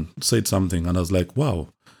son said something, and I was like, wow,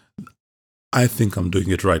 I think I'm doing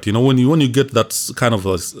it right. When you get that kind of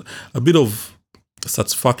a bit of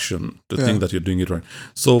satisfaction to think that you're doing it right.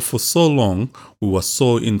 So for so long, we were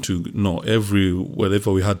so into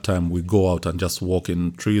wherever we had time, we go out and just walk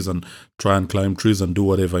in trees and try and climb trees and do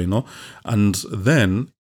whatever, And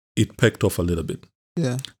then it pecked off a little bit.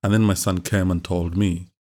 Yeah. And then my son came and told me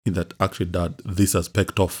that actually, Dad, this has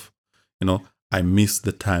pecked off. I miss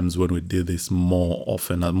the times when we did this more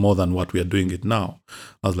often and more than what we are doing it now.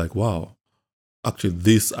 I was like, wow. Actually,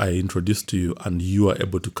 this I introduced to you, and you are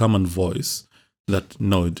able to come and voice that,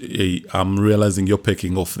 no, I'm realizing you're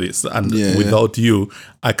picking off this, and without you,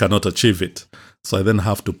 I cannot achieve it. So I then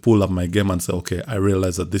have to pull up my game and say, okay, I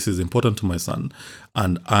realize that this is important to my son,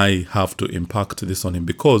 and I have to impact this on him,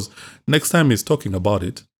 because next time he's talking about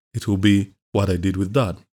it, it will be what I did with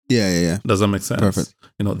Dad. Yeah. Does that make sense? Perfect.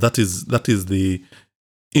 That is the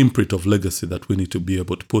imprint of legacy that we need to be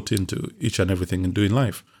able to put into each and everything and do in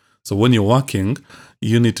life. So when you're working,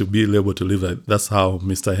 you need to be able to live it. That's how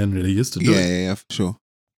Mr. Henry used to do it. Yeah, for sure.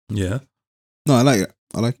 Yeah. No, I like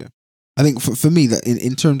it. I think for me, that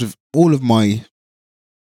in terms of all of my,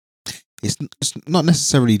 it's not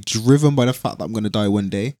necessarily driven by the fact that I'm going to die one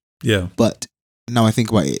day. Yeah. But now I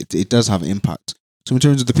think about it, it does have an impact. So in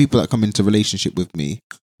terms of the people that come into relationship with me,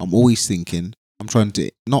 I'm always thinking, I'm trying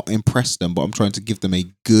to not impress them, but I'm trying to give them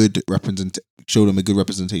show them a good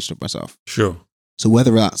representation of myself. Sure. So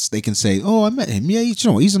whether that's, they can say, oh, I met him. Yeah,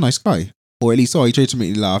 he's a nice guy. Or at least, he tried to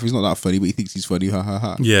make me laugh. He's not that funny, but he thinks he's funny. Ha, ha,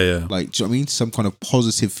 ha. Yeah. Like, do you know what I mean? Some kind of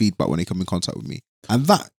positive feedback when they come in contact with me. And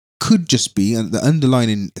that could just be, and the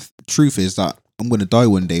underlying truth is that I'm going to die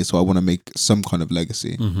one day, so I want to make some kind of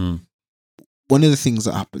legacy. Mm-hmm. One of the things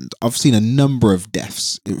that happened, I've seen a number of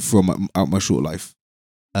deaths from out my short life.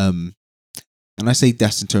 And I say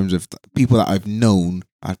deaths in terms of people that I've known,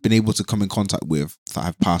 I've been able to come in contact with that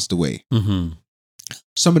have passed away. Mm-hmm.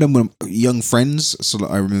 Some of them were young friends. So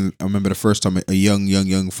I remember the first time a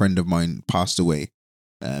young friend of mine passed away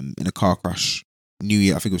in a car crash. New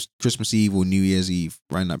Year, I think it was Christmas Eve or New Year's Eve,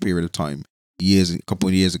 around that period of time, a couple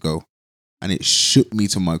of years ago. And it shook me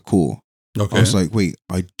to my core. Okay. I was like, wait,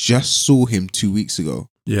 I just saw him 2 weeks ago.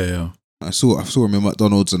 Yeah. I saw him at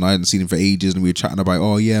McDonald's, and I hadn't seen him for ages, and we were chatting about,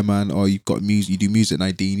 oh yeah, man, you've got music, you do music,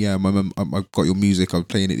 Nadine. Yeah, I've got your music, I was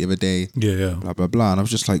playing it the other day. Yeah. Blah, blah, blah. And I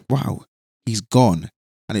was just like, wow, he's gone.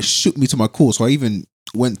 And it shook me to my core. So I even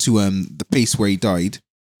went to the place where he died.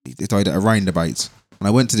 He died at a roundabout. And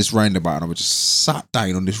I went to this roundabout, and I was just sat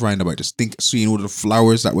down on this roundabout, just seeing all the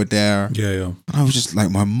flowers that were there. Yeah. And I was just like,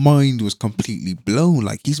 my mind was completely blown.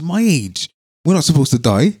 Like, he's my age. We're not supposed to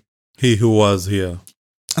die. He who was here.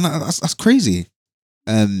 And that's crazy.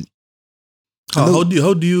 How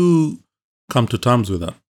do you come to terms with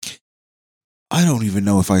that? I don't even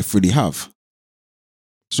know if I fully have.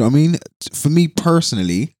 So I mean, for me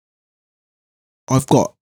personally, I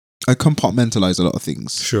compartmentalize a lot of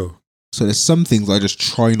things. Sure. So there's some things I just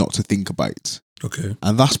try not to think about. Okay.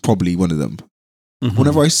 And that's probably one of them. Mm-hmm.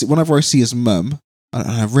 Whenever I see his mum, and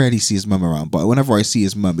I rarely see his mum around, but whenever I see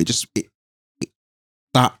his mum,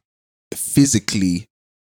 that physically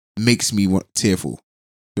makes me tearful.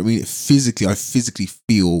 I mean, I physically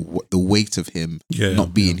feel the weight of him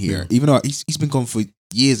not being here, even though he's been gone for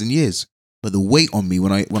years and years. But the weight on me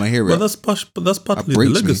when I hear it. But that's partly the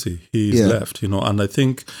legacy he's left, and I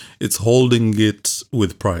think it's holding it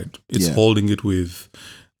with pride. It's holding it with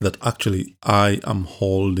that. Actually, I am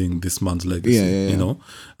holding this man's legacy.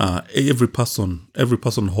 Every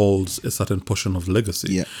person holds a certain portion of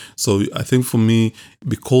legacy. Yeah. So I think for me,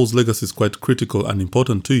 because legacy is quite critical and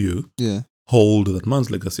important to you. Yeah. Hold that man's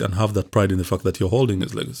legacy and have that pride in the fact that you're holding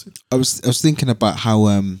his legacy. I was thinking about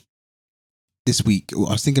how this week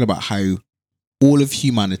I was thinking about how all of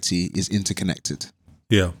humanity is interconnected.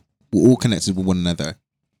 Yeah. We're all connected with one another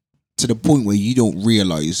to the point where you don't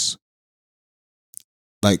realize,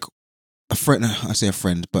 like, I say a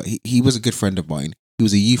friend, but he was a good friend of mine. He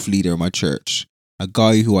was a youth leader in my church, a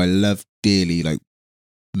guy who I loved dearly, like,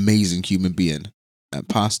 amazing human being,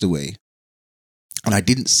 passed away. And I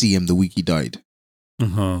didn't see him the week he died.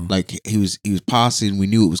 Like he was passing. We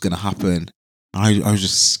knew it was going to happen. I was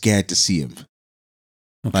just scared to see him.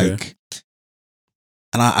 Okay. Like,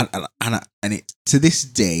 and it to this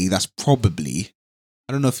day, that's probably,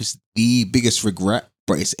 I don't know if it's the biggest regret,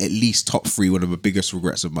 but it's at least top 3 one of the biggest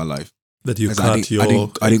regrets of my life. That you cut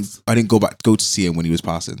I didn't go to see him when he was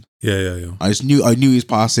passing. Yeah. I knew he was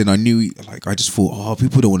passing. I just thought, oh,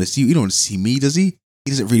 people don't want to see you. He don't want to see me, does he?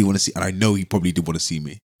 He doesn't really want to see. And I know he probably did want to see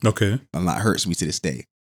me. Okay. And that hurts me to this day.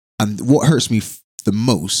 And what hurts me the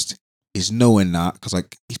most is knowing that, because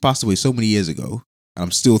like he's passed away so many years ago, and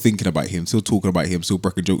I'm still thinking about him, still talking about him, still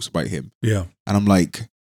breaking jokes about him. Yeah. And I'm like,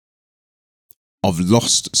 I've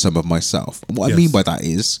lost some of myself. And what I mean by that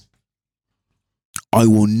is, I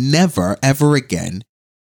will never, ever again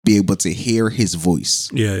be able to hear his voice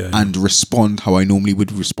and respond how I normally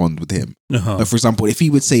would respond with him. Like, for example, if he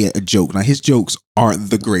would say a joke, now his jokes aren't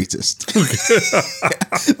the greatest.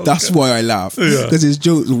 That's why I laugh, because his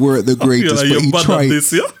jokes weren't the greatest. But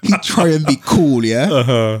he try and be cool,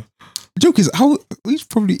 The joke is how he's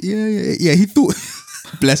probably he thought.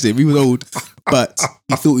 Bless him, he was old, but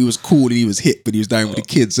he thought he was cool and he was hip, but he was down with the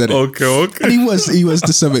kids. Okay. And he was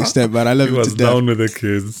to some extent, man. I love him to death. He was down with the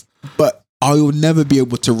kids, but I will never be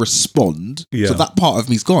able to respond. So that part of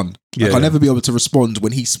me's gone. I'll never be able to respond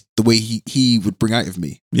when he's the way he would bring out of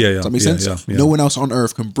me. Does that make sense? Yeah. No one else on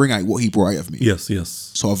earth can bring out what he brought out of me. Yes.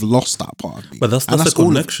 So I've lost that part of me. But that's the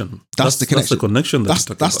connection. That's the connection. That's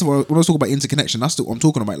the connection. When I was talking about interconnection, that's what I'm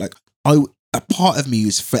talking about. Like a part of me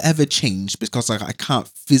is forever changed because like I can't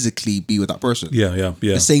physically be with that person. Yeah.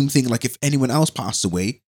 The same thing. Like if anyone else passed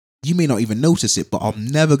away, you may not even notice it, but I'm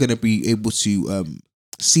never going to be able to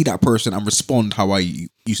see that person and respond how I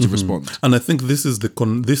used to respond. And I think this is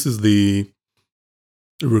the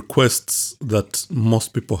requests that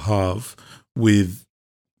most people have with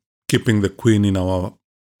keeping the Queen in our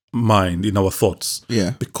mind, in our thoughts.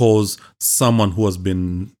 Yeah. Because someone who has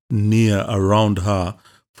been near around her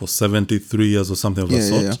for 73 years or something of that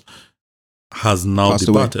sort has now passed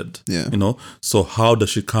departed. Away. Yeah. You know, so how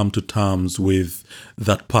does she come to terms with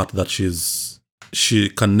that part that she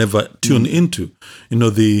can never tune into?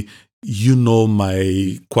 You know,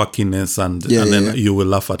 my quirkiness and then you will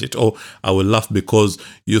laugh at it. Or I will laugh because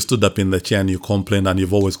you stood up in the chair and you complained, and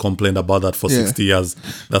you've always complained about that for 60 years.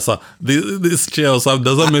 That's this chair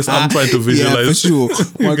doesn't make I'm trying to visualize. Yeah, for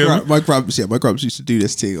sure. My gramps used to do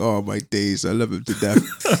this thing. Oh my days, I love him to death.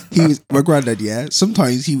 My granddad,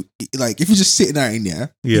 sometimes he like if he's just sitting out in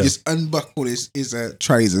he just unbuckle his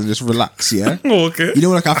trays and just relax, Okay. You know,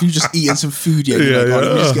 like after you just eaten some food, let me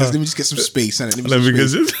just get some space and let me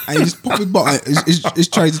get it. And he just pop his bottom, his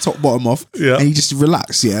tries the top bottom off, and he just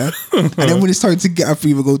relax, and then when it's time to get up,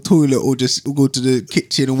 either go toilet or just go to the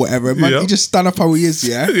kitchen or whatever, man, he just stand up how he is,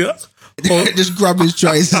 just grab his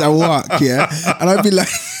tries and walk, and I'd be like,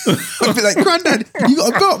 Granddad, you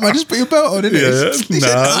got a belt, man, just put your belt on,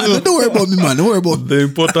 innit? Don't worry about me, man, don't worry about the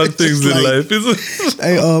important things in life, isn't it?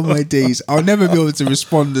 Hey, oh my days, I'll never be able to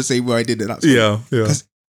respond the same way I did it. That's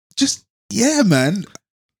just man.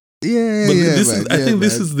 I think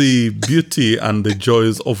this is the beauty and the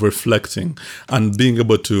joys of reflecting and being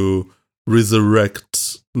able to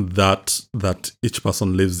resurrect that each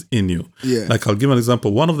person lives in you. Like I'll give an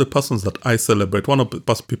example. One of the persons that I celebrate, one of the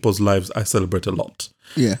people's lives I celebrate a lot,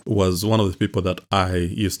 was one of the people that I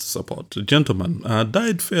used to support. A gentleman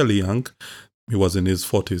died fairly young. He was in his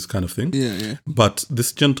 40s kind of thing. But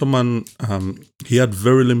this gentleman, he had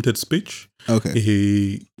very limited speech.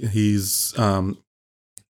 Okay.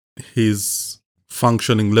 His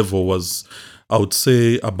functioning level was, I would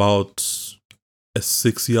say, about a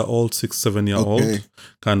 7-year-old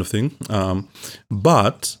kind of thing.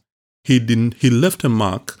 But he left a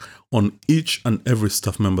mark on each and every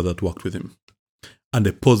staff member that worked with him, and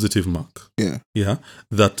a positive mark.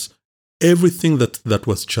 That everything that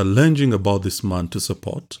was challenging about this man to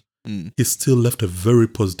support, he still left a very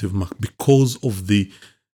positive mark because of the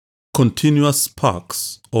continuous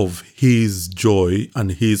sparks of his joy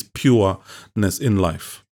and his pureness in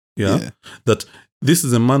life. That this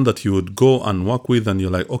is a man that you would go and work with, and you're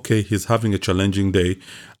like, okay, he's having a challenging day,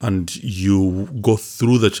 and you go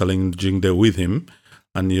through the challenging day with him,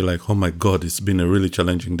 and you're like, oh my God, it's been a really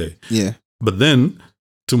challenging day. But then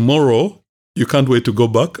tomorrow you can't wait to go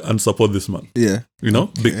back and support this man.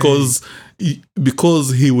 Because he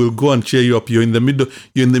will go and cheer you up. You're in the middle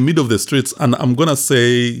of the streets, and I'm gonna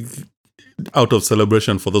say, out of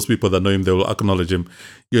celebration for those people that know him, they will acknowledge him.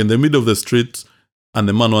 You're in the middle of the street, and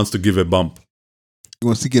the man wants to give a bump. He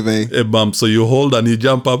wants to give a bump, so you hold and you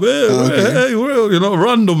jump up,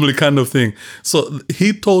 randomly kind of thing. So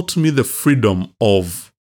he taught me the freedom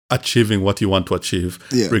of achieving what you want to achieve,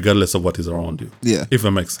 regardless of what is around you. Yeah. If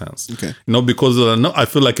that makes sense. Okay. Because no, I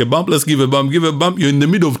feel like a bump, let's give a bump. You're in the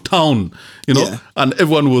middle of town, and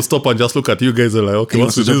everyone will stop and just look at you guys and like, okay,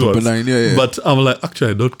 what's with this one? But I'm like,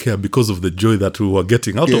 actually, I don't care because of the joy that we were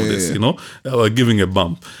getting out of this, we're giving a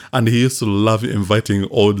bump. And he used to love inviting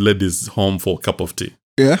old ladies home for a cup of tea.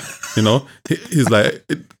 Yeah. He's like,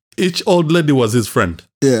 each old lady was his friend.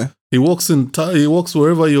 Yeah. He walks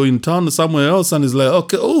wherever you're in town, somewhere else, and he's like,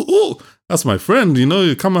 okay, oh, that's my friend,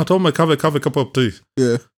 you come at home, I have a cup of tea.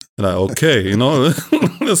 Yeah. Like, okay,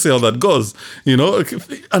 let's see how that goes,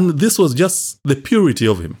 And this was just the purity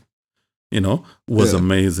of him, was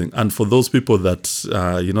amazing. And for those people that,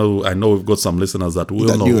 I know we've got some listeners that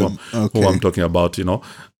will know who I'm talking about,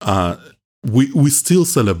 we still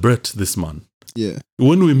celebrate this man. Yeah.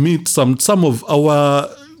 When we meet, some of our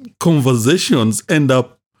conversations end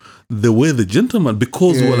up the way the gentleman,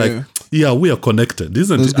 because we're like, we are connected,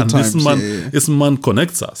 isn't it? And this man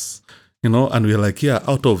connects us, and we're like,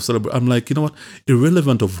 out of celebrate. I'm like, you know what?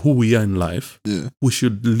 Irrelevant of who we are in life, we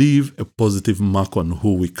should leave a positive mark on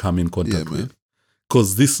who we come in contact with.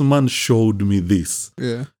 Because this man showed me this,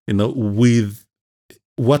 with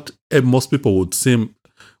what most people would seem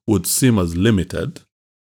as limited.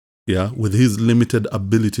 With his limited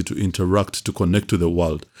ability to interact, to connect to the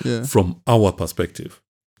world from our perspective.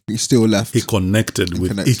 He still left. He connected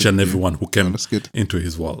with each and everyone who came into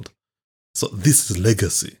his world. So this is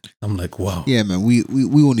legacy. I'm like, wow. Yeah, man. We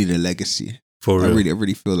all need a legacy. For real. I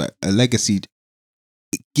really feel like a legacy,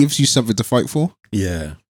 it gives you something to fight for.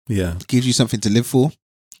 Yeah. It gives you something to live for.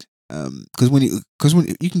 Because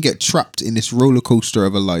when you can get trapped in this roller coaster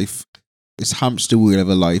of a life, this hamster wheel of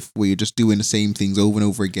a life where you're just doing the same things over and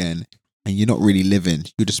over again, and you're not really living.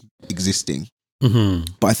 You're just existing.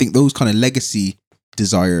 Mm-hmm. But I think those kind of legacy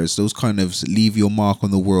desires, those kind of leave your mark on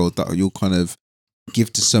the world, that you'll kind of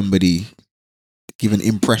give to somebody, give an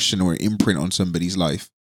impression or an imprint on somebody's life.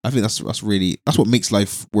 I think that's what makes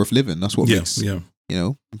life worth living. That's what makes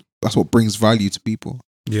that's what brings value to people.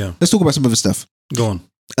 Yeah. Let's talk about some other stuff. Go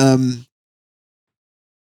on.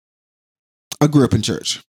 I grew up in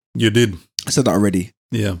church. You did. I said that already.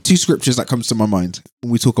 Yeah. 2 scriptures that comes to my mind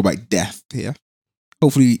when we talk about death here.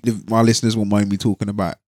 Hopefully my listeners won't mind me talking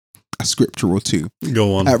about a scripture or 2.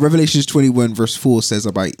 Go on. Revelations 21 verse 4 says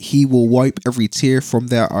about, he will wipe every tear from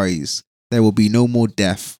their eyes. There will be no more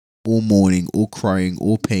death, or mourning, or crying,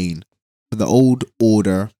 or pain. For the old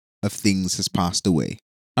order of things has passed away.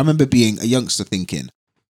 I remember being a youngster thinking,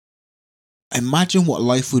 imagine what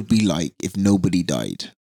life would be like if nobody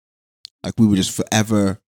died. Like we were just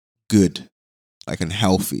forever good, like, and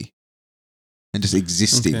healthy, and just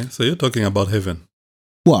existing. Okay, so you're talking about heaven.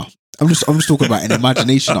 Well, I'm just talking about an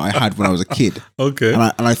imagination that I had when I was a kid. Okay.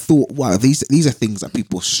 And I thought, wow, these are things that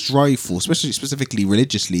people strive for, especially specifically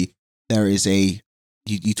religiously. There is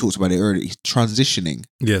you talked about it earlier, transitioning.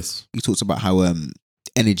 Yes. You talked about how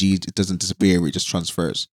energy, it doesn't disappear, it just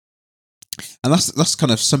transfers. And that's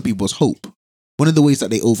kind of some people's hope. One of the ways that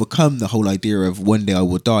they overcome the whole idea of one day I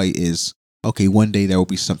will die is, okay, one day there will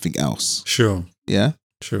be something else. Sure. Yeah?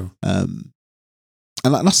 Sure. And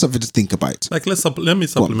that's something to think about. Like, let me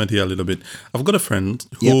supplement here a little bit. I've got a friend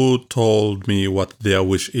who told me what their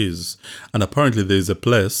wish is. And apparently there is a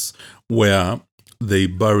place where they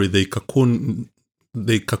cocoon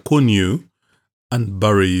you and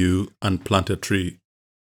bury you and plant a tree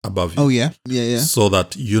above you. Oh, yeah. Yeah. So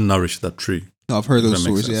that you nourish that tree. No, I've heard those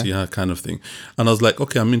stories, Yeah, kind of thing. And I was like,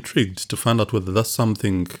 okay, I'm intrigued to find out whether that's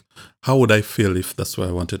something. How would I feel if that's what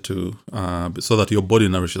I wanted to, so that your body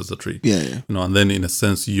nourishes the tree? Yeah. And then in a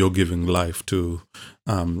sense, you're giving life to,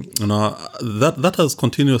 that has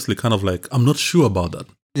continuously kind of like, I'm not sure about that.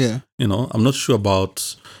 Yeah. I'm not sure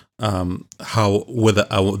about whether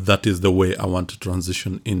that is the way I want to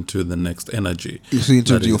transition into the next energy. So in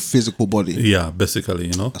terms of your physical body. Yeah, basically,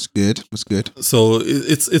 That's good. So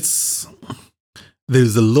it's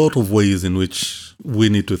there's a lot of ways in which we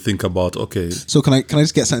need to think about, okay. So can I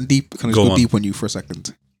just get something deep? Can I just go deep on you for a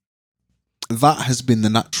second? That has been the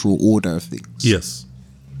natural order of things. Yes.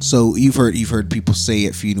 So you've heard people say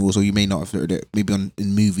at funerals, or you may not have heard it, maybe in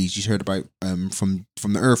movies, you heard about from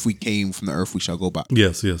the earth we came, from the earth we shall go back.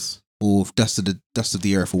 Yes. Or dust of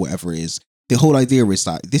the earth, or whatever it is. The whole idea is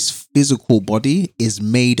that this physical body is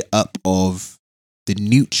made up of the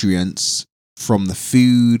nutrients from the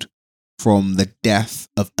food, from the death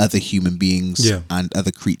of other human beings and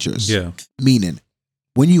other creatures. Yeah. Meaning,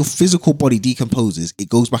 when your physical body decomposes, it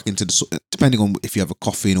goes back into the, depending on if you have a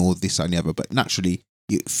coffin or this and the other, but naturally,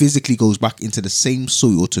 it physically goes back into the same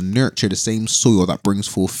soil to nurture the same soil that brings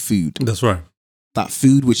forth food. That's right. That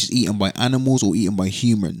food which is eaten by animals or eaten by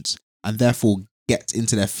humans, and therefore gets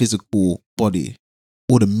into their physical body,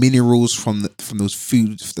 all the minerals from those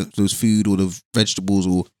food, or the vegetables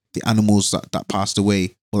or the animals that passed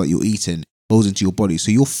away or that you're eating goes into your body.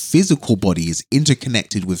 So your physical body is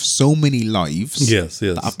interconnected with so many lives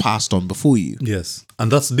that have passed on before you. Yes,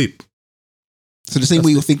 and that's deep. So the same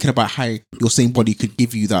way you're thinking about how your same body could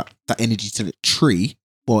give you that energy to the tree,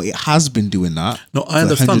 well, it has been doing that. No, I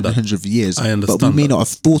understand that. Hundreds of years. I understand. But we may not have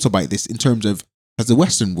thought about this in terms of, as the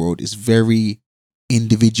Western world is very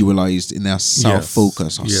individualized in their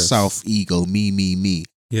self-focus, our self-ego, me.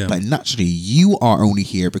 Yeah. But naturally, you are only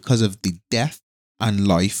here because of the death and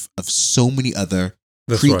life of so many other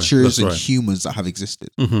creatures and humans that have existed.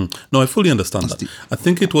 Mm-hmm. No, I fully understand that. I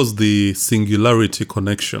think it was the singularity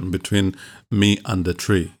connection between me and the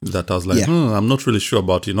tree that I was like, I'm not really sure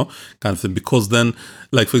about, kind of thing. Because then,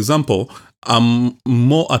 like, for example, I'm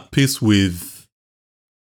more at peace with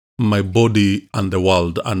my body and the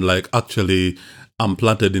world, and like actually I'm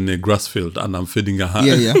planted in a grass field and I'm feeding a hand.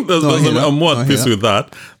 I'm more at peace with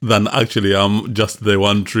that than actually I'm just the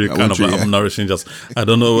one tree I'm nourishing. Just, I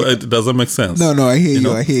don't know. It doesn't make sense. No, I hear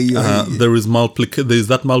you. I hear you. There is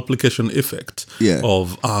that multiplication effect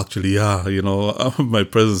of my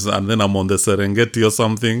presence, and then I'm on the Serengeti or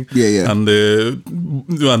something. And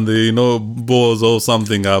the boars or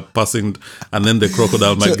something are passing, and then the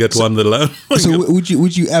crocodile might get one. The lamb. So would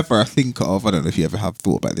you ever think of? I don't know if you ever have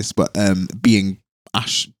thought about this, but being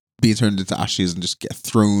turned into ashes and just get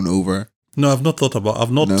thrown over? No, I've not thought about.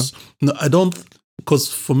 No, I don't, because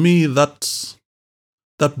for me that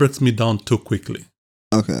breaks me down too quickly.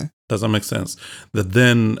 Okay, does that make sense? That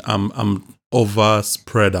then I'm over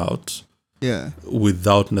spread out. Yeah,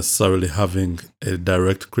 without necessarily having a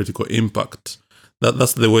direct critical impact.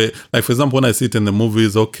 That's the way. Like, for example, when I see it in the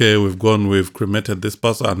movies, okay, we've cremated this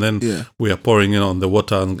person, and then we are pouring in on the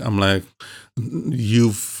water, and I'm like,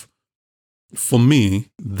 for me,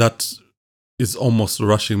 that is almost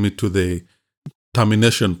rushing me to the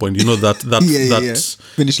termination point. That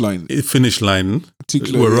finish line. Finish line.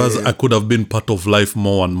 Whereas I could have been part of life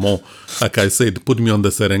more and more. Like I said, put me on the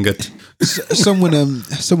Serengeti.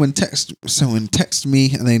 Someone text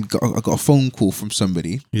me, and then I got a phone call from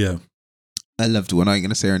somebody. Yeah, I loved one. I ain't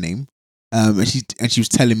gonna say her name. And she was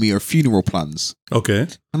telling me her funeral plans. Okay.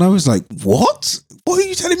 And I was like, what? What are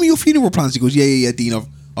you telling me your funeral plans? He goes, yeah, Dean,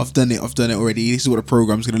 I've done it already. This is what the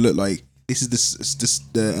program's going to look like. This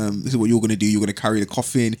is what you're going to do. You're going to carry the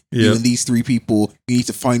coffin. You and these 3 people. You need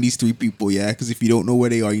to find these 3 people, because if you don't know where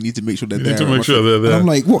they are, you need to make sure they're there. And I'm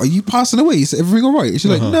like, what? Are you passing away? Is everything all right? And she's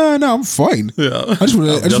like, no, I'm fine. Yeah. I just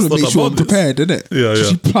want to make sure I'm prepared, innit? Yeah, so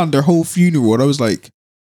she planned her whole funeral, and I was like,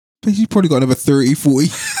 she's probably got another 30, 40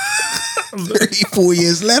 34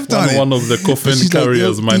 years left on it. One of the coffin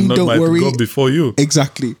carriers might go before you.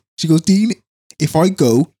 Exactly. She goes, Dean, if I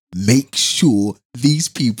go, make sure these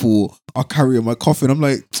people are carrying my coffin. I'm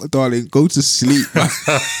like, darling, go to sleep.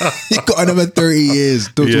 You got another 30 years.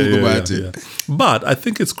 Don't talk about it. Yeah. But I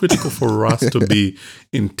think it's critical for us to be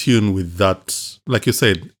in tune with that. Like you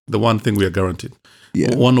said, the one thing we are guaranteed.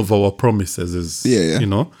 Yeah. One of our promises is,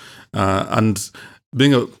 and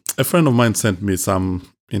being a friend of mine sent me some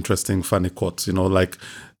interesting, funny quotes, like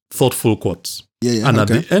thoughtful quotes. And at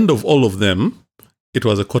the end of all of them, it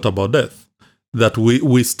was a quote about death. That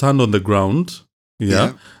we stand on the ground,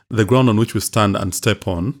 the ground on which we stand and step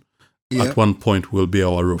on, at one point will be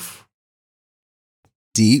our roof.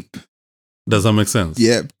 Deep. Does that make sense?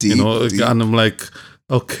 Yeah, deep. Deep. And I'm like,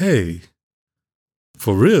 okay,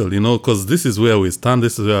 for real, because this is where we stand,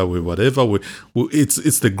 this is where we whatever,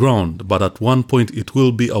 it's the ground, but at one point it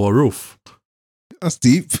will be our roof. That's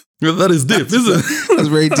deep. That is deep, isn't it? That's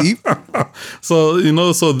very deep. So,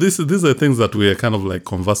 so these are things that we are kind of like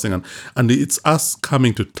conversing on. And it's us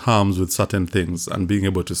coming to terms with certain things and being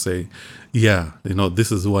able to say,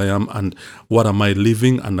 this is who I am and what am I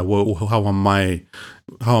living and how am I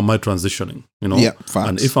transitioning, Yeah, facts.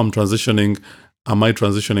 And if I'm transitioning, am I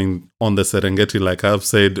transitioning on the Serengeti, like I've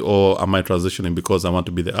said, or am I transitioning because I want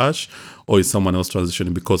to be the ash, or is someone else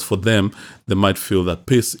transitioning because for them, they might feel that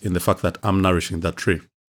peace in the fact that I'm nourishing that tree.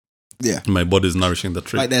 Yeah, my body is nourishing the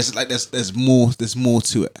tree. There's more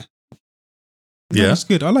to it. Yeah, that's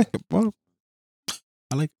good. I like it. Well,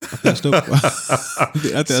 I like it. That's dope.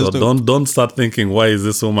 So don't start thinking, why is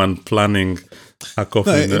this woman planning a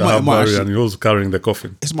coffin, her burial, and you're also carrying the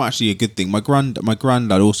coffin? It's actually a good thing. My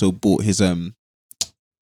granddad also bought his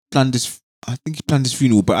planned his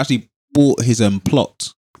funeral, but actually bought his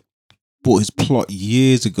plot. Bought his plot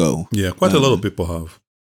years ago. Yeah, quite a lot of people have.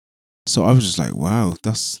 So I was just like, wow,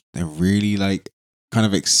 they're really like kind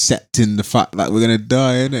of accepting the fact that we're gonna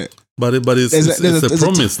die, isn't it? But it's a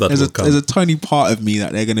promise that will come. There's a tiny part of me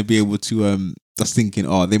that they're gonna be able to that's thinking,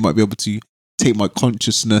 oh, they might be able to take my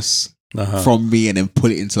consciousness from me and then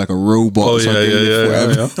put it into like a robot. Oh,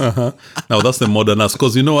 yeah. Now that's the modern us.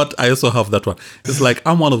 Because you know what? I also have that one. It's like,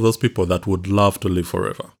 I'm one of those people that would love to live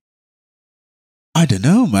forever. I don't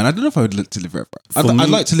know, man. I don't know if I would like to live forever. I'd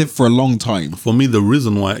like to live for a long time. For me, the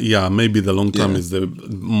reason why, maybe the long time is the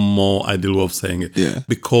more ideal way of saying it. Yeah.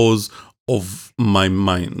 Because of my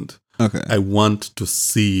mind. Okay. I want to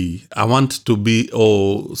see. I want to be,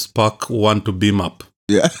 spark want to beam up.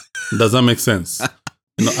 Yeah. Does that make sense?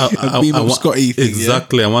 Beam up Scotty thing,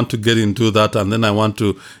 exactly. Yeah? I want to get into that, and then I want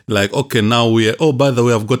to okay, now by the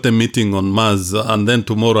way, I've got a meeting on Mars, and then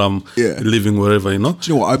tomorrow I'm living wherever, Do you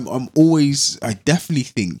know what? I definitely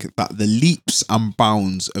think that the leaps and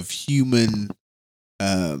bounds of human,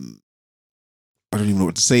 I don't even know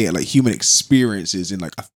what to say it, like human experiences in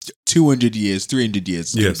like 200 years, 300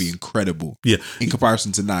 years is going to be incredible. Yeah. In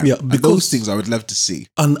comparison to now. Yeah. Because those things I would love to see.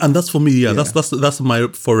 And that's for me, that's my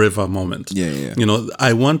forever moment. Yeah.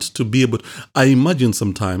 I want to be able to, I imagine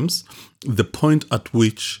sometimes the point at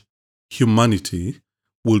which humanity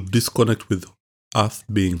will disconnect with Earth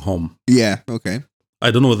being home. Yeah, okay.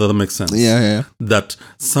 I don't know whether that makes sense. Yeah. That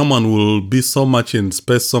someone will be so much in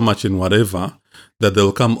space, so much in whatever, that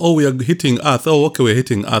they'll come, we are hitting Earth. Oh, okay, we're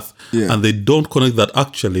hitting Earth. Yeah. And they don't connect that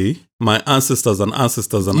actually my ancestors and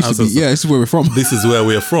ancestors and ancestors. This is where we're from. This is where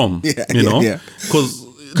we're from. You know? Because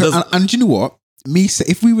and you know what?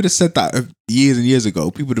 If we would have said that years and years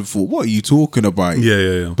ago, people would have thought, what are you talking about?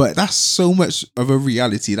 Yeah. But that's so much of a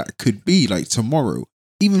reality that could be like tomorrow.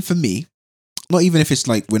 Even for me, not even if it's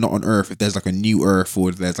like we're not on Earth, if there's like a new Earth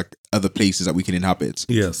or there's like other places that we can inhabit.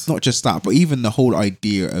 Yes. Not just that, but even the whole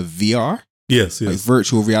idea of VR. Yes. Like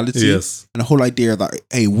virtual reality. Yes. And the whole idea that,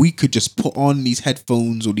 hey, we could just put on these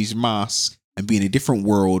headphones or these masks and be in a different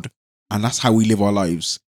world. And that's how we live our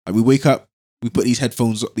lives. Like we wake up, we put these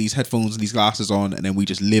headphones and these glasses on, and then we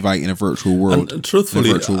just live out in a virtual world. And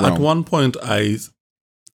truthfully, at one point, I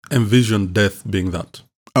envisioned death being that.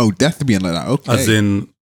 Oh, death being like that. Okay. As in,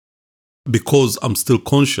 because I'm still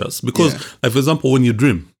conscious. Because, like, for example, when you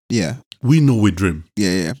dream, we know we dream.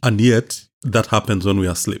 Yeah. And yet, that happens when we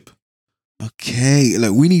are asleep. Okay,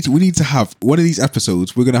 like we need to have one of these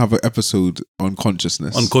episodes. We're gonna have an episode on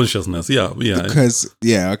consciousness. On consciousness, yeah. Because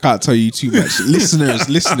I can't tell you too much,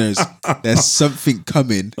 listeners. There's something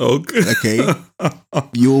coming. Okay.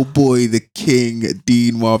 Your boy, the King,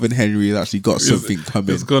 Dean Marvin Henry, has actually got something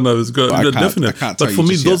coming. It's gonna definitely. But for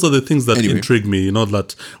me, those are the things that intrigue me.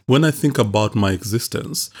 That when I think about my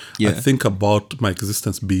existence, I think about my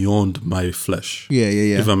existence beyond my flesh. Yeah.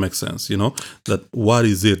 If that makes sense, that what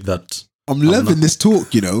is it that I'm loving this talk,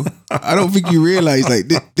 I don't think you realize like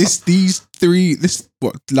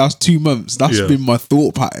last 2 months, that's been my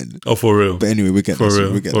thought pattern. Oh, for real. But anyway, we get for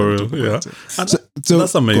real. Yeah. So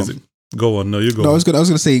that's amazing. Go on. No, you go. No, I was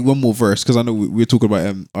gonna say one more verse because I know we were talking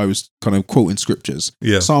about. I was kind of quoting scriptures.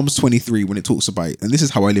 Yeah. Psalms 23 when it talks about, and this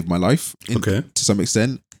is how I live my life. To some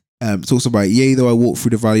extent, it talks about, yea, though I walk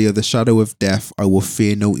through the valley of the shadow of death, I will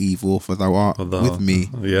fear no evil, for thou art with me.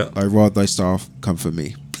 Yeah. Thy rod, thy staff, comfort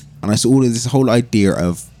me. And I saw all of this whole idea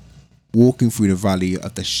of walking through the valley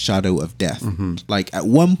of the shadow of death. Mm-hmm. Like at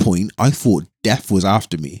one point, I thought death was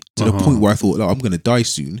after me to the point where I thought, I'm going to die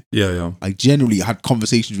soon. Yeah. I generally had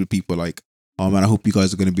conversations with people like, oh man, I hope you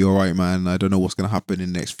guys are going to be all right, man. I don't know what's going to happen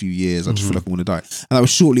in the next few years. I just feel like I'm going to die. And that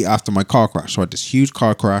was shortly after my car crash. So I had this huge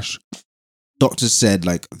car crash. Doctors said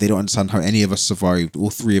like they don't understand how any of us survived.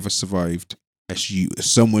 All three of us survived.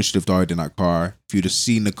 Someone should have died in that car. If you'd have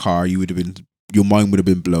seen the car, your mind would have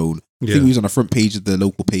been blown. I think he was on the front page of the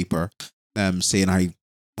local paper, saying how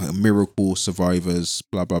miracle survivors,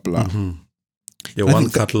 blah blah blah. Mm-hmm. Yeah, one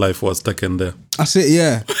cat life was taken there. That's it,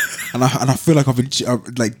 yeah. and I feel like I've been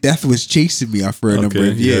like death was chasing me after a number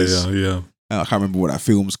of years. Yeah. I can't remember what that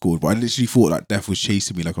film's called, but I literally thought that death was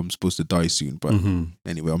chasing me, like I'm supposed to die soon. But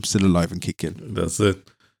anyway, I'm still alive and kicking. That's it.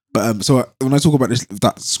 But so when I talk about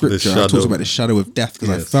that scripture, I talk about the shadow of death because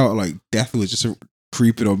I felt like death was just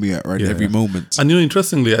creeping on me at every moment. And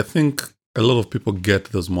interestingly, I think a lot of people get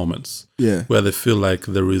those moments where they feel like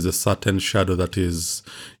there is a certain shadow that is,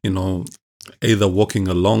 either walking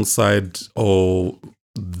alongside or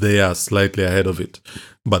they are slightly ahead of it,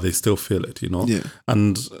 but they still feel it,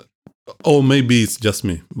 And or maybe it's just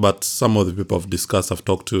me, but some of the people I've discussed, I've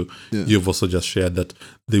talked to, you've also just shared that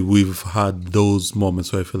we've had those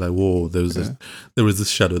moments where I feel like, whoa, there is this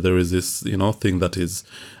shadow, there is this, thing that is,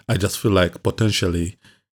 I just feel like potentially,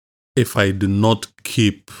 if I do not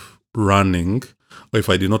keep running, or if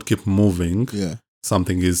I do not keep moving,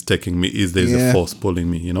 something is taking me, there's a force pulling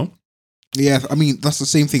me, Yeah, I mean, that's the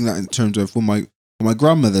same thing that in terms of when my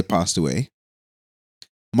grandmother passed away,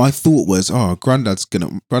 my thought was, oh, granddad's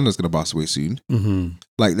gonna pass away soon. Mm-hmm.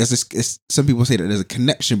 Like there's this. Some people say that there's a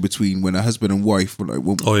connection between when a husband and wife, like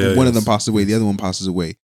when one of them passes away, the other one passes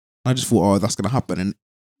away. I just thought, oh, that's gonna happen, and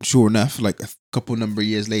sure enough, like a couple number of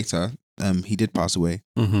years later, he did pass away.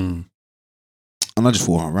 Mm-hmm. And I just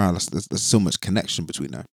thought, oh, wow, there's so much connection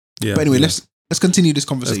between that. Yeah. But anyway, let's continue this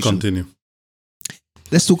conversation. Let's continue.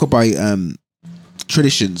 Let's talk about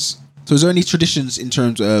traditions. So, is there any traditions in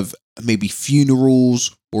terms of maybe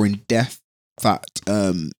funerals or in death that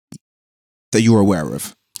you're aware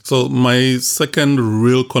of? So, my second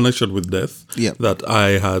real connection with death Yeah. that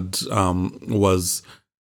I had was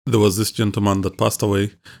there was this gentleman that passed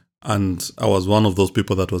away, and I was one of those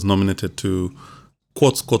people that was nominated to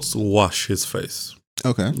quotes wash his face.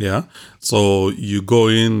 Okay. Yeah. So you go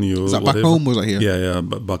in, is that back home or was that here? Yeah,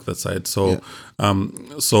 back that side. So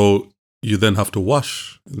so you then have to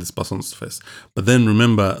wash this person's face. But then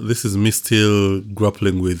remember, this is me still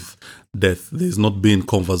grappling with death. There's not been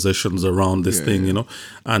conversations around this thing, you know,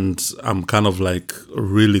 and I'm kind of like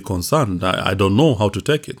really concerned. I don't know how to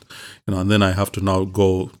take it, you know, and then I have to now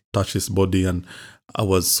go touch his body, and I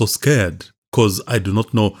was so scared because I do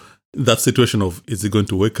not know that situation of, is he going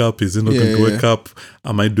to wake up? Is he not going to wake up?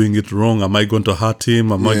 Am I doing it wrong? Am I going to hurt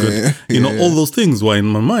him? Am I going to, you know, all those things were in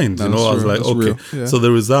my mind, you know. I was like, okay. So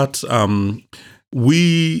there is that.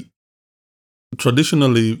 We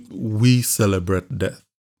traditionally, we celebrate death,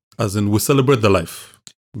 as in we celebrate the life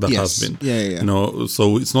that has been. You know,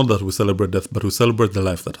 so it's not that we celebrate death, but we celebrate the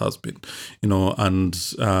life that has been, you know, and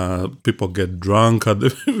people get drunk at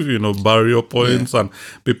the, you know, burial points, and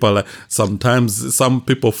people like, sometimes some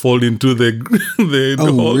people fall into the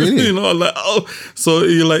really? You know, like, so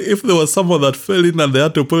you're like, if there was someone that fell in and they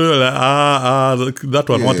had to put it, like, that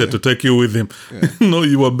one wanted to take you with him. You know,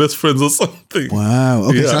 you were best friends or something. Wow.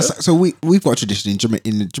 Okay. So we've got a tradition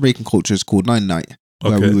in the Jamaican culture, it's called Nine Night,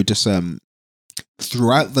 where we would just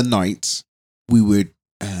throughout the night, we would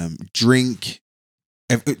drink.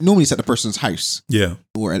 Normally, it's at the person's house,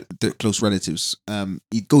 or at the close relatives.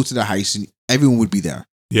 You'd go to the house, and everyone would be there.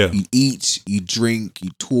 Yeah, you eat, you drink,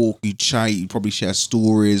 you talk, you chat, you probably share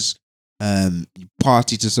stories. You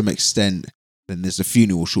party to some extent. Then there's a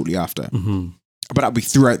funeral shortly after. Mm-hmm. But that'll be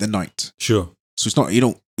throughout the night. Sure. So it's not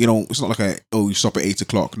it's not like you stop at 8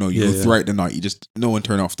 o'clock. No, you go throughout the night. You just, no one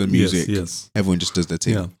turn off the music. Yes. Everyone just does their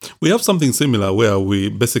thing. Yeah. We have something similar where we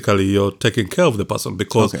basically, you're taking care of the person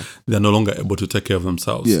because they're no longer able to take care of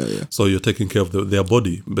themselves. Yeah. So you're taking care of their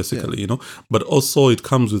body, basically, you know. But also it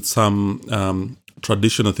comes with some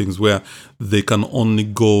traditional things where they can only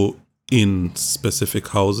go in specific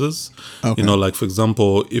houses. You know, like for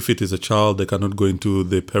example, if it is a child, they cannot go into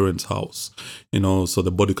the parent's house, you know, so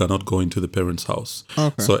the body cannot go into the parent's house.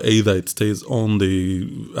 So either it stays on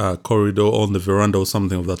the corridor, on the veranda or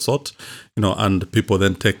something of that sort, you know, and people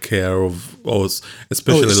then take care of,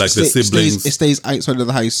 especially like the siblings. It stays outside of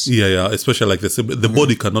the house. Yeah, especially like the sibling. The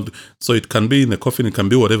body cannot, so it can be in the coffin, it can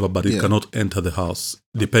be whatever, but it cannot enter the house,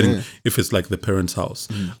 depending if it's like the parent's house.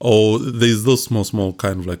 Or there's those small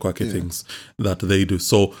kind of like wacky things that they do.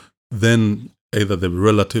 So then either the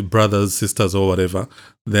relative brothers, sisters or whatever,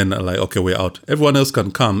 then like, okay, we're out. Everyone else can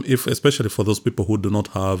come, especially for those people who do not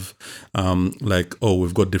have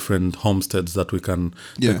we've got different homesteads that we can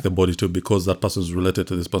take the body to because that person is related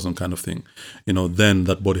to this person kind of thing. You know, then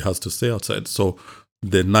that body has to stay outside. So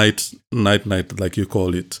the night, like you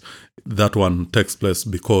call it, that one takes place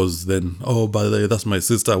because then, by the way, that's my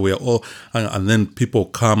sister. We are all, and then people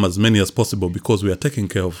come as many as possible because we are taking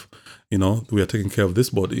care of, you know, we are taking care of this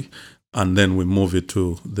body. And then we move it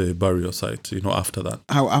to the burial site, you know, after that.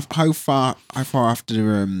 How far after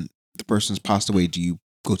the person's passed away do you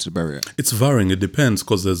go to the burial? It's varying. It depends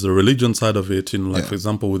because there's a religion side of it. You know, like for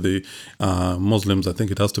example, with the Muslims, I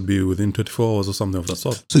think it has to be within 24 hours or something of that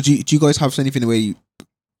sort. So do you guys have anything where you...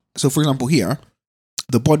 So for example, here,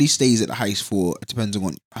 the body stays at the house for, it depends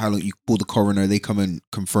on how long you call the coroner, they come and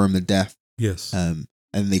confirm the death. Yes. And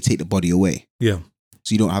they take the body away. Yeah.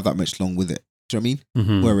 So you don't have that much long with it. Do you know what I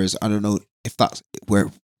mean? Mm-hmm. Whereas I don't know if that's where,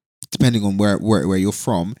 depending on where you're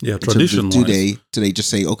from. Yeah, tradition. Do they just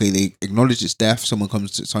say, okay, they acknowledge it's death, someone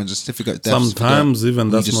comes to signs a certificate of death? Sometimes even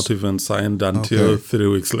that's not even signed until 3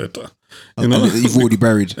 weeks later. You know, you've already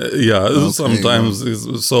buried.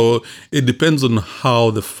 Sometimes. So it depends on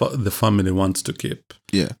how the family wants to keep.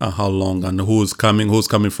 Yeah. And how long, and who's coming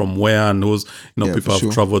from where, and who's, you know, people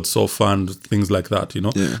have traveled so far and things like that, you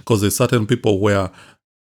know. Because there's certain people where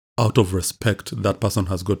out of respect, that person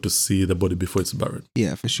has got to see the body before it's buried.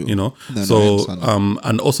 Yeah, for sure.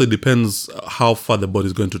 And also it depends how far the body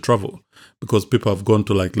is going to travel, because people have gone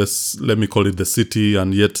to let me call it the city,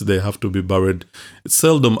 and yet they have to be buried.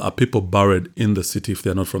 Seldom are people buried in the city if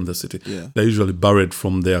they're not from the city. Yeah. They're usually buried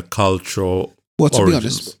from their cultural origins. To be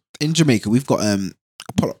honest, in Jamaica, we've got a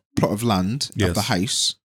plot of land at the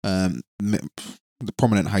house, the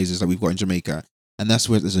prominent houses that we've got in Jamaica, and that's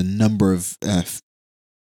where there's a number of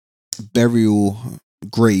burial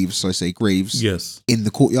graves, in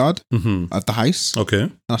the courtyard of the house. Okay.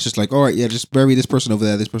 And I was just like, all right, yeah, just bury this person over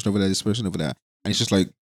there, this person over there, this person over there. And it's just like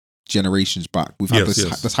generations back. We've had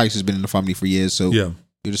this house has been in the family for years, so you'll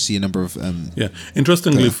just see a number of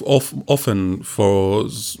Interestingly, often for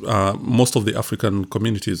most of the African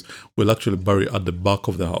communities will actually bury at the back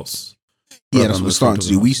of the house. Yeah, that's what we're starting to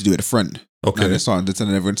do. We used to do it at the front. Okay. Now they're starting to tell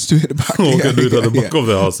everyone to do it at the back. Do it at the back of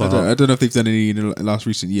the house. I don't know if they've done any in the last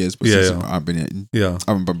recent years, but since I've been I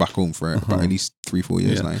haven't been back home for about at least 3-4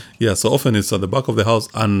 years now. Yeah, so often it's at the back of the house,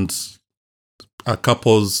 and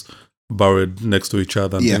couples buried next to each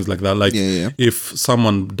other and things like that. Like if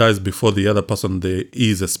someone dies before the other person, there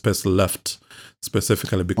is a space left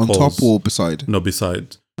specifically because on top or beside? No,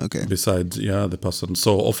 beside. Okay. Beside, the person.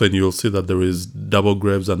 So often you'll see that there is double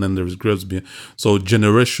graves, and then there is graves behind. So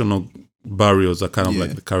generational burials are kind of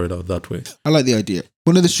like carried out that way. I like the idea.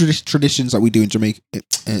 One of the traditions that we do in Jamaica,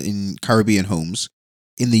 in Caribbean homes,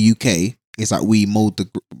 in the UK, is that we mold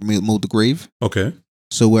the grave. Okay.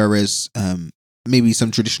 So whereas maybe some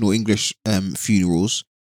traditional English funerals,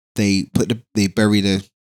 they put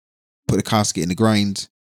the casket in the ground,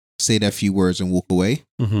 say their few words, and walk away,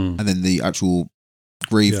 and then the actual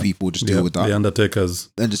grave people just deal with that. The undertakers.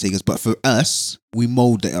 But for us, we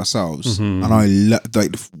mold it ourselves, and I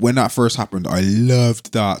when that first happened, I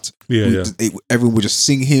loved that. Everyone would just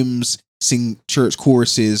sing hymns, sing church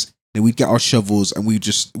choruses, and we'd get our shovels, and we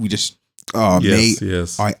just.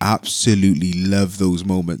 I absolutely love those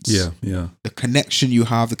moments. Yeah. The connection you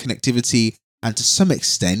have, the connectivity, and to some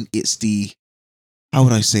extent, it's the, how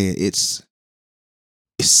would I say it? It's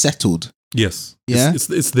settled. Yes. Yeah.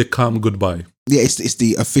 It's the calm goodbye. Yeah, it's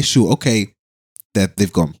the official. Okay,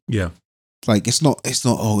 they've gone. Yeah. Like it's not.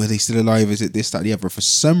 Oh, are they still alive? Is it this, that, the other? For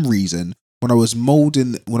some reason, when I was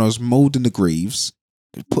molding the graves,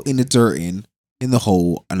 putting the dirt in the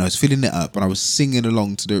hole, and I was filling it up, and I was singing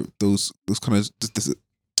along to those kind of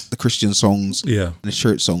the Christian songs, and the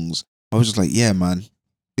church songs. I was just like, yeah, man,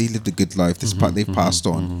 they lived a good life. They've passed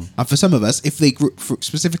on. And for some of us, if they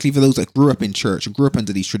specifically for those that grew up in church and grew up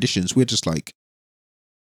under these traditions, we're just like,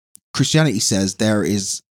 Christianity says there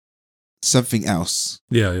is something else.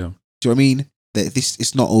 Yeah. Do you know what I mean? That this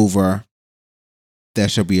it's not over. There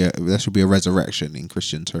shall be a resurrection in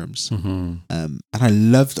Christian terms. And I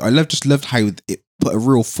loved how it put a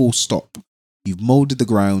real full stop. You've molded the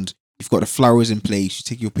ground. You've got the flowers in place. You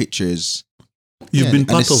take your pictures. You've been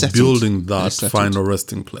part of building that final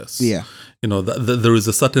resting place. Yeah. There is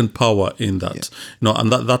a certain power in that.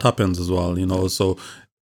 And that happens as well. So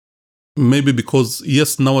maybe because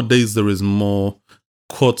nowadays there is more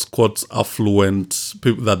quotes affluent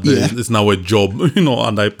people that it's now a job,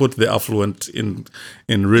 and I put the affluent in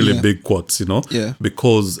really big quotes,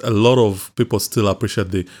 because a lot of people still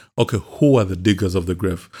appreciate who are the diggers of the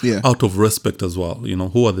grave, out of respect as well,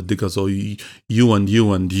 who are the diggers, or you and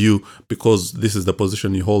you and you, because this is the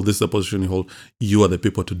position you hold, you are the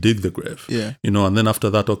people to dig the grave, and then after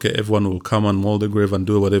that, everyone will come and mold the grave and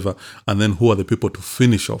do whatever, and then who are the people to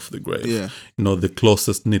finish off the grave, the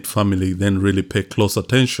closest knit family then really pay close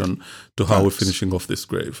attention to how we're finishing off this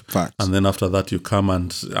grave. Facts. And then after that you come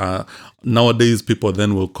and nowadays people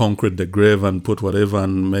then will concrete the grave and put whatever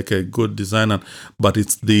and make a good design, but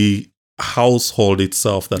it's the household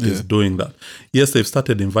itself that is doing that. Yes, they've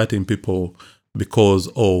started inviting people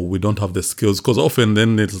because we don't have the skills, because often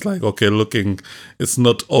then it's like, it's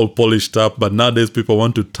not all polished up, but nowadays people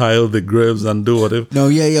want to tile the graves and do whatever. No,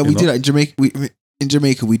 we do that in Jamaica. In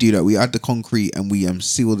Jamaica, we do that. We add the concrete and we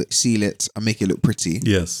seal it and make it look pretty.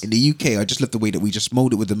 Yes. In the UK, I just love the way that we just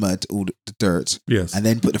mold it with the mud, all the dirt. Yes. And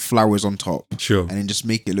then put the flowers on top. Sure. And then just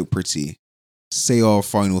make it look pretty. Say our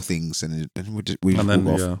final things and we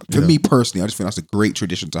walk off. For me personally, I just think that's a great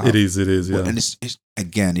tradition to have. It is, yeah. And it's just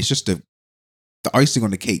the icing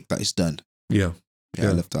on the cake that is done. Yeah. I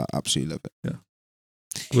love that. Absolutely love it. Yeah.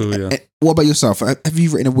 Well, what about yourself? Have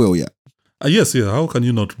you written a will yet? Yes, How can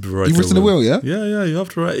you not write? You've written a will, yeah? Yeah. You have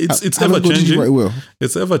to write. It's how ever long ago changing. Did you write a will?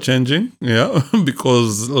 It's ever changing,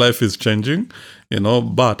 because life is changing,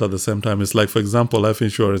 But at the same time, it's like, for example, life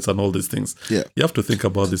insurance and all these things. Yeah, you have to think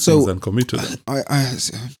about these things and commit to them.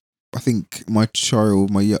 I think my child,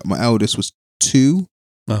 my eldest was 2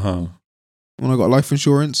 when I got life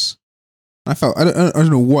insurance. I don't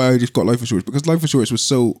know why I just got life insurance, because life insurance was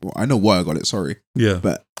so. I know why I got it. Sorry. Yeah.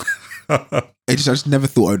 But I just never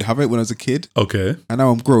thought I'd have it when I was a kid. Okay. And now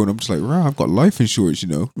I'm grown. I'm just like, wow, I've got life insurance.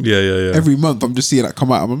 Yeah. Every month I'm just seeing that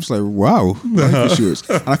come out. I'm just like, wow, life insurance,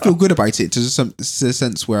 and I feel good about it to a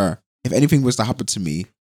sense where if anything was to happen to me,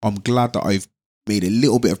 I'm glad that I've made a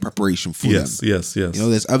little bit of preparation for them. Yes.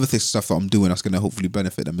 There's other stuff that I'm doing that's going to hopefully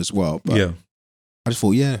benefit them as well. But I just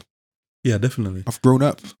thought, yeah, definitely. I've grown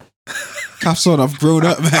up. Caps on, I've grown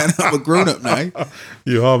up, man. I'm a grown up now.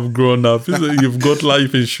 You have grown up. You've got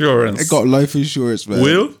life insurance. I got life insurance, man.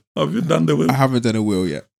 Will? Have you done the will? I haven't done a will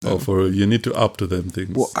yet. No. Oh, for real. You need to up to them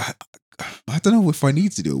things. Well, I don't know if I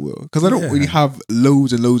need to do a will, because I don't really have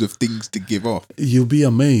loads and loads of things to give off. You'll be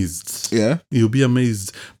amazed. Yeah? You'll be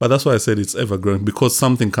amazed. But that's why I said it's ever growing, because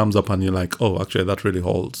something comes up and you're like, oh, actually, that really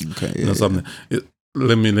holds. Okay. Something.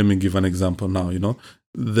 Let me give an example now,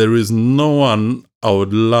 There is no one I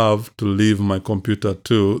would love to leave my computer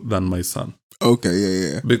to than my son. Okay,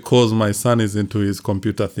 yeah. Because my son is into his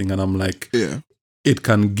computer thing, and I'm like, it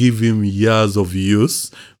can give him years of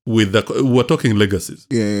use with we're talking legacies.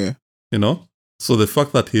 Yeah. So the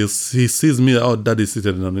fact that he sees me, daddy's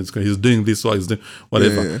sitting on his screen, he's doing this or he's doing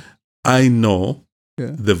whatever. Yeah. I know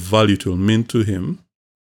the value it will mean to him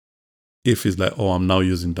if he's like, I'm now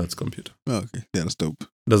using dad's computer. Oh, okay. Yeah, that's dope.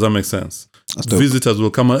 Does that make sense? That's dope. Visitors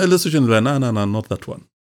will come and let's like, no, not that one.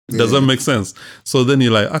 Does that make sense? So then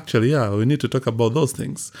you're like, actually, we need to talk about those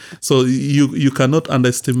things. So you cannot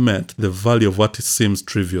underestimate the value of what seems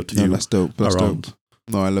trivial to you. That's dope. That's around. Dope.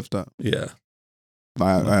 No, I love that. Yeah.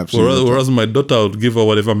 I absolutely. Whereas my daughter would give her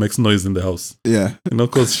whatever makes noise in the house. Yeah.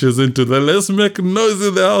 Because she's into the let's make noise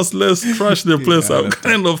in the house, let's trash the place out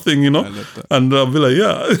kind of thing, I love that. And I'll be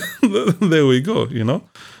like, there we go,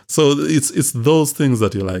 So it's those things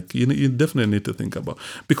that you like, you definitely need to think about.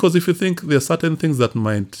 Because if you think there are certain things that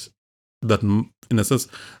in a sense,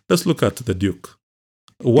 let's look at the Duke.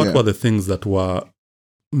 What were the things that were,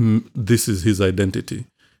 this is his identity?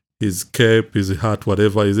 His cape, his hat,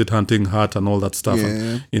 whatever, is it hunting hat and all that stuff,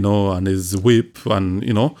 and, and his whip, and,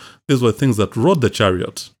 these were things that rode the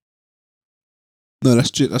chariot. No,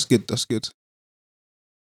 that's good. That's good.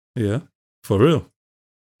 Yeah, for real.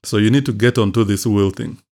 So you need to get onto this will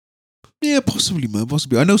thing. Yeah, possibly, man.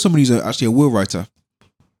 Possibly. I know somebody who's actually a will writer.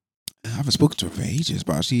 I haven't spoken to her for ages,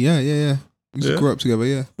 but actually, yeah. We just grew up together,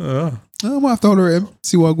 yeah. I might have to holler at him,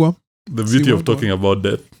 see what I go on. The beauty of talking about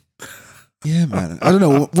death. Yeah, man. I don't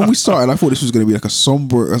know. When we started, I thought this was going to be like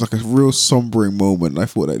a real sombering moment. I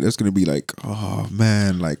thought that there's going to be like, oh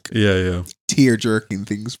man, like tear jerking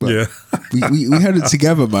things. But we had it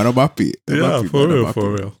together, man. I'm happy. For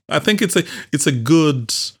real. I think it's a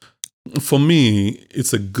good. For me,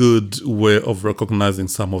 it's a good way of recognizing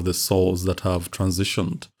some of the souls that have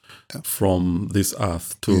transitioned from this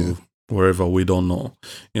earth to wherever we don't know.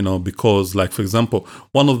 Because, like, for example,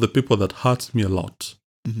 one of the people that hurt me a lot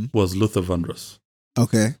was Luther Vandross.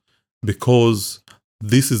 Okay. Because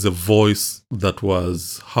this is a voice that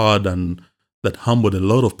was heard and that humbled a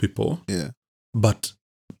lot of people. Yeah. But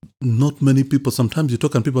not many people, sometimes you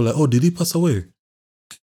talk and people are like, oh, did he pass away?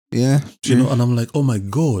 Yeah. True. And I'm like, oh my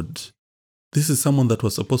God, this is someone that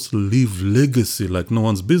was supposed to leave legacy like no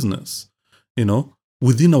one's business,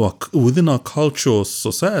 within our cultural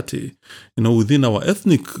society, within our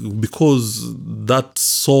ethnic, because that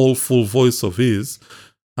soulful voice of his,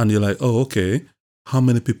 and you're like, oh, okay, how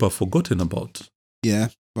many people are forgotten about? Yeah,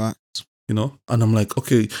 facts. And I'm like,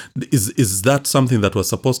 okay, is that something that was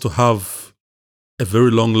supposed to have a very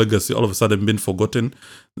long legacy all of a sudden been forgotten?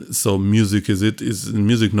 So music, is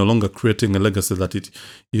music no longer creating a legacy that it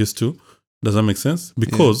used to? Does that make sense?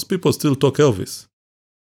 Because people still talk Elvis.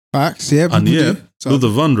 Facts, yeah. And Luther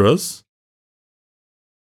Vandross,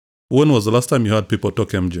 when was the last time you heard people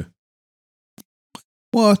talk MJ?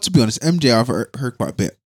 Well, to be honest, MJ I've heard quite a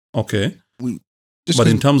bit. Okay. But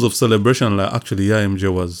in terms of celebration, like actually,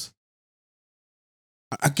 MJ was...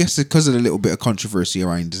 I guess because of a little bit of controversy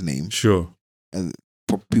around his name. Sure. And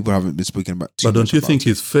people haven't been speaking about too But don't much you about think it.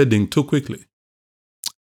 he's fading too quickly?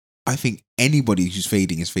 I think anybody who's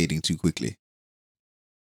fading is fading too quickly.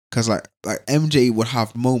 Because like MJ would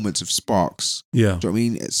have moments of sparks. Yeah. Do you know what I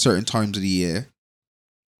mean? At certain times of the year,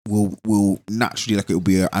 we'll naturally, like, it'll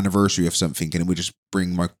be an anniversary of something, and we'll just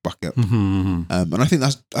bring Michael back up. Mm-hmm. And I think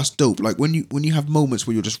that's dope. Like when you have moments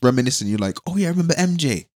where you're just reminiscing, you're like, oh yeah, I remember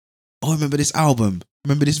MJ. Oh, I remember this album.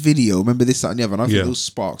 Remember this video. Remember this, that, and the other. And I think those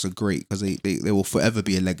sparks are great because they will forever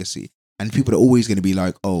be a legacy. And people are always going to be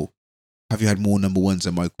like, oh, have you had more number ones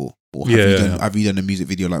than Michael? Or have you done a music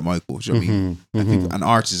video like Michael? Do you know what I mean? And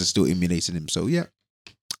artists are still emulating him. So yeah,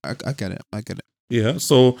 I get it. Yeah.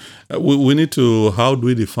 So we need to, how do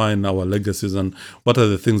we define our legacies, and what are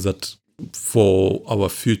the things that for our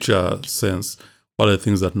future sense, what are the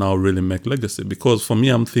things that now really make legacy? Because for me,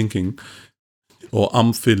 I'm thinking, or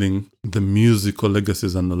I'm feeling, the musical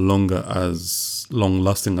legacies are no longer as long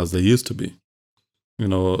lasting as they used to be.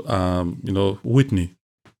 Whitney.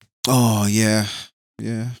 Oh yeah.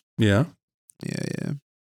 Yeah. Yeah. Yeah.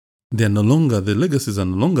 They're no longer, the legacies are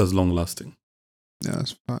no longer as long lasting. Yeah,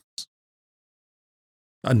 that's facts.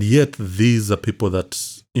 And yet these are people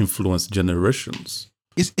that influence generations.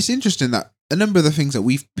 It's interesting that a number of the things that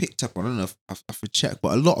we've picked up on, I don't know if I have to check,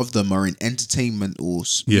 but a lot of them are in entertainment or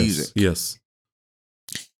music. Yes.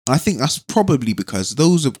 I think that's probably because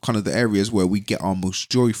those are kind of the areas where we get our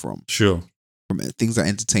most joy from. Sure. From things that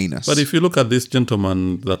entertain us. But if you look at this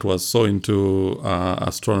gentleman that was so into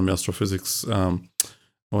astronomy, astrophysics,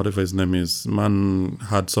 whatever his name is, man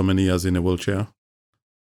had so many years in a wheelchair.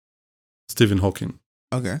 Stephen Hawking.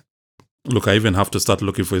 Okay. Look, I even have to start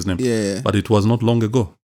looking for his name. Yeah. But it was not long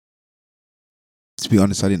ago. To be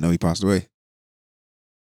honest, I didn't know he passed away.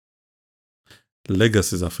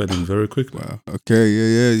 Legacies are fading very quickly. Wow. Okay,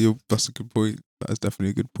 yeah. That's a good point. That's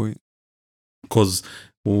definitely a good point. Because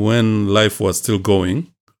when life was still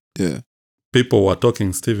going, people were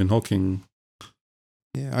talking Stephen Hawking.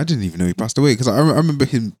 Yeah, I didn't even know he passed away, because I remember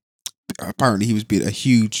him. Apparently, he was being a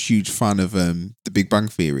huge fan of The Big Bang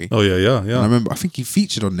Theory. Oh yeah. And I think he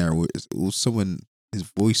featured on there, or someone, his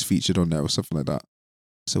voice featured on there, or something like that.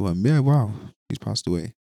 So wow, he's passed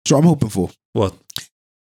away. So I'm hoping for what?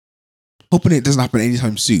 Hoping it doesn't happen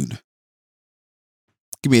anytime soon.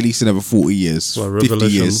 Give me at least another 40 years, 50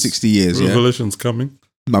 years, 60 years. Revelation's coming.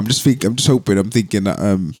 No, I'm just thinking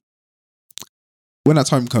that when that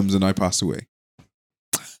time comes and I pass away,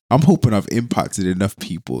 I'm hoping I've impacted enough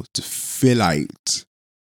people to fill out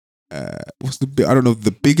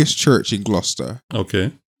the biggest church in Gloucester.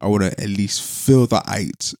 Okay. I want to at least fill that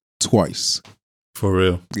out twice. For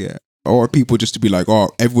real. Yeah. Or people just to be like,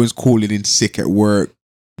 oh, everyone's calling in sick at work.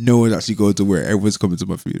 No one's actually going to work. Everyone's coming to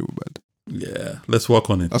my funeral, man. Yeah, let's work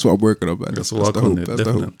on it. That's what I'm working on, man. Let's work on it.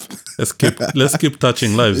 Definitely. Let's keep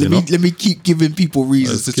touching lives. Let me keep giving people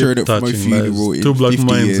reasons to turn up for my funeral. Two Black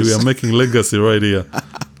Minds. We are making legacy right here.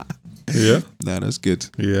 Yeah. Nah, that's good.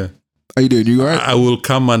 Yeah. How you doing? You alright? I will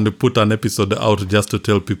come and put an episode out just to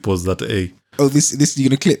tell people that, hey. Oh, this you're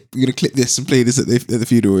gonna clip this and play this at the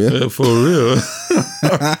funeral, yeah? For real.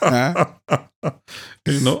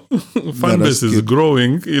 Fan base is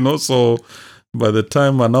growing. So. By the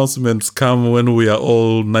time announcements come when we are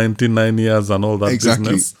all 99 years and all that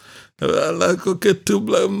business, like, okay, two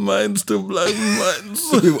black minds. With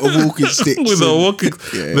a walking stick.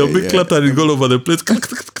 They'll be cluttering all over the place.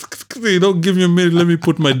 Give me a minute, let me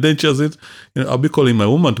put my dentures in. I'll be calling my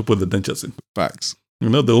woman to put the dentures in. Facts. The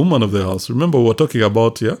woman of the house. Remember we were talking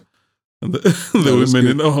about, the women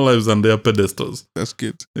in our lives and their pedestals. That's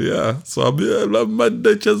good. Yeah, so I'll be like, my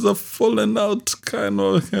dentures are falling out, kind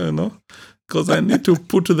of, because I need to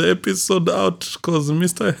put the episode out because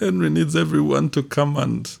Mr. Henry needs everyone to come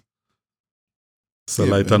and... It's a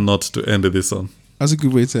lighter note to end this on. That's a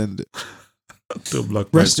good way to end it. To Black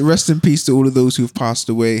rest in peace to all of those who have passed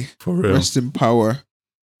away. For real. Rest in power.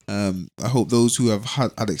 I hope those who have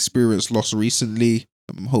had experienced loss recently,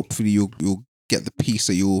 hopefully you'll get the peace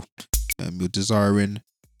that you're desiring,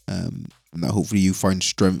 and that hopefully you find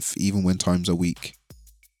strength even when times are weak,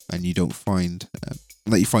 and you don't find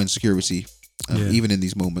that you find security. Even in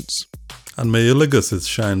these moments. And may your legacies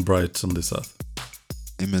shine bright on this earth.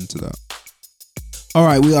 Amen to that.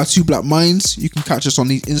 Alright, we are Two Black Minds. You can catch us on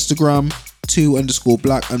the Instagram,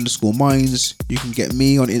 2_black_minds. You can get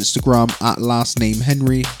me on Instagram at last name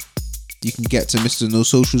Henry. You can get to Mr. No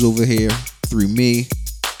Socials over here through me.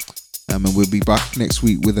 And we'll be back next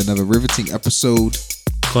week with another riveting episode.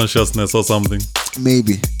 Consciousness or something.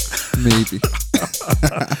 Maybe.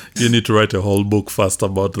 You need to write a whole book first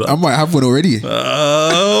about that. I might have one already.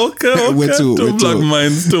 Okay. Two Black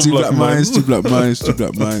Minds. Two Black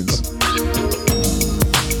Minds.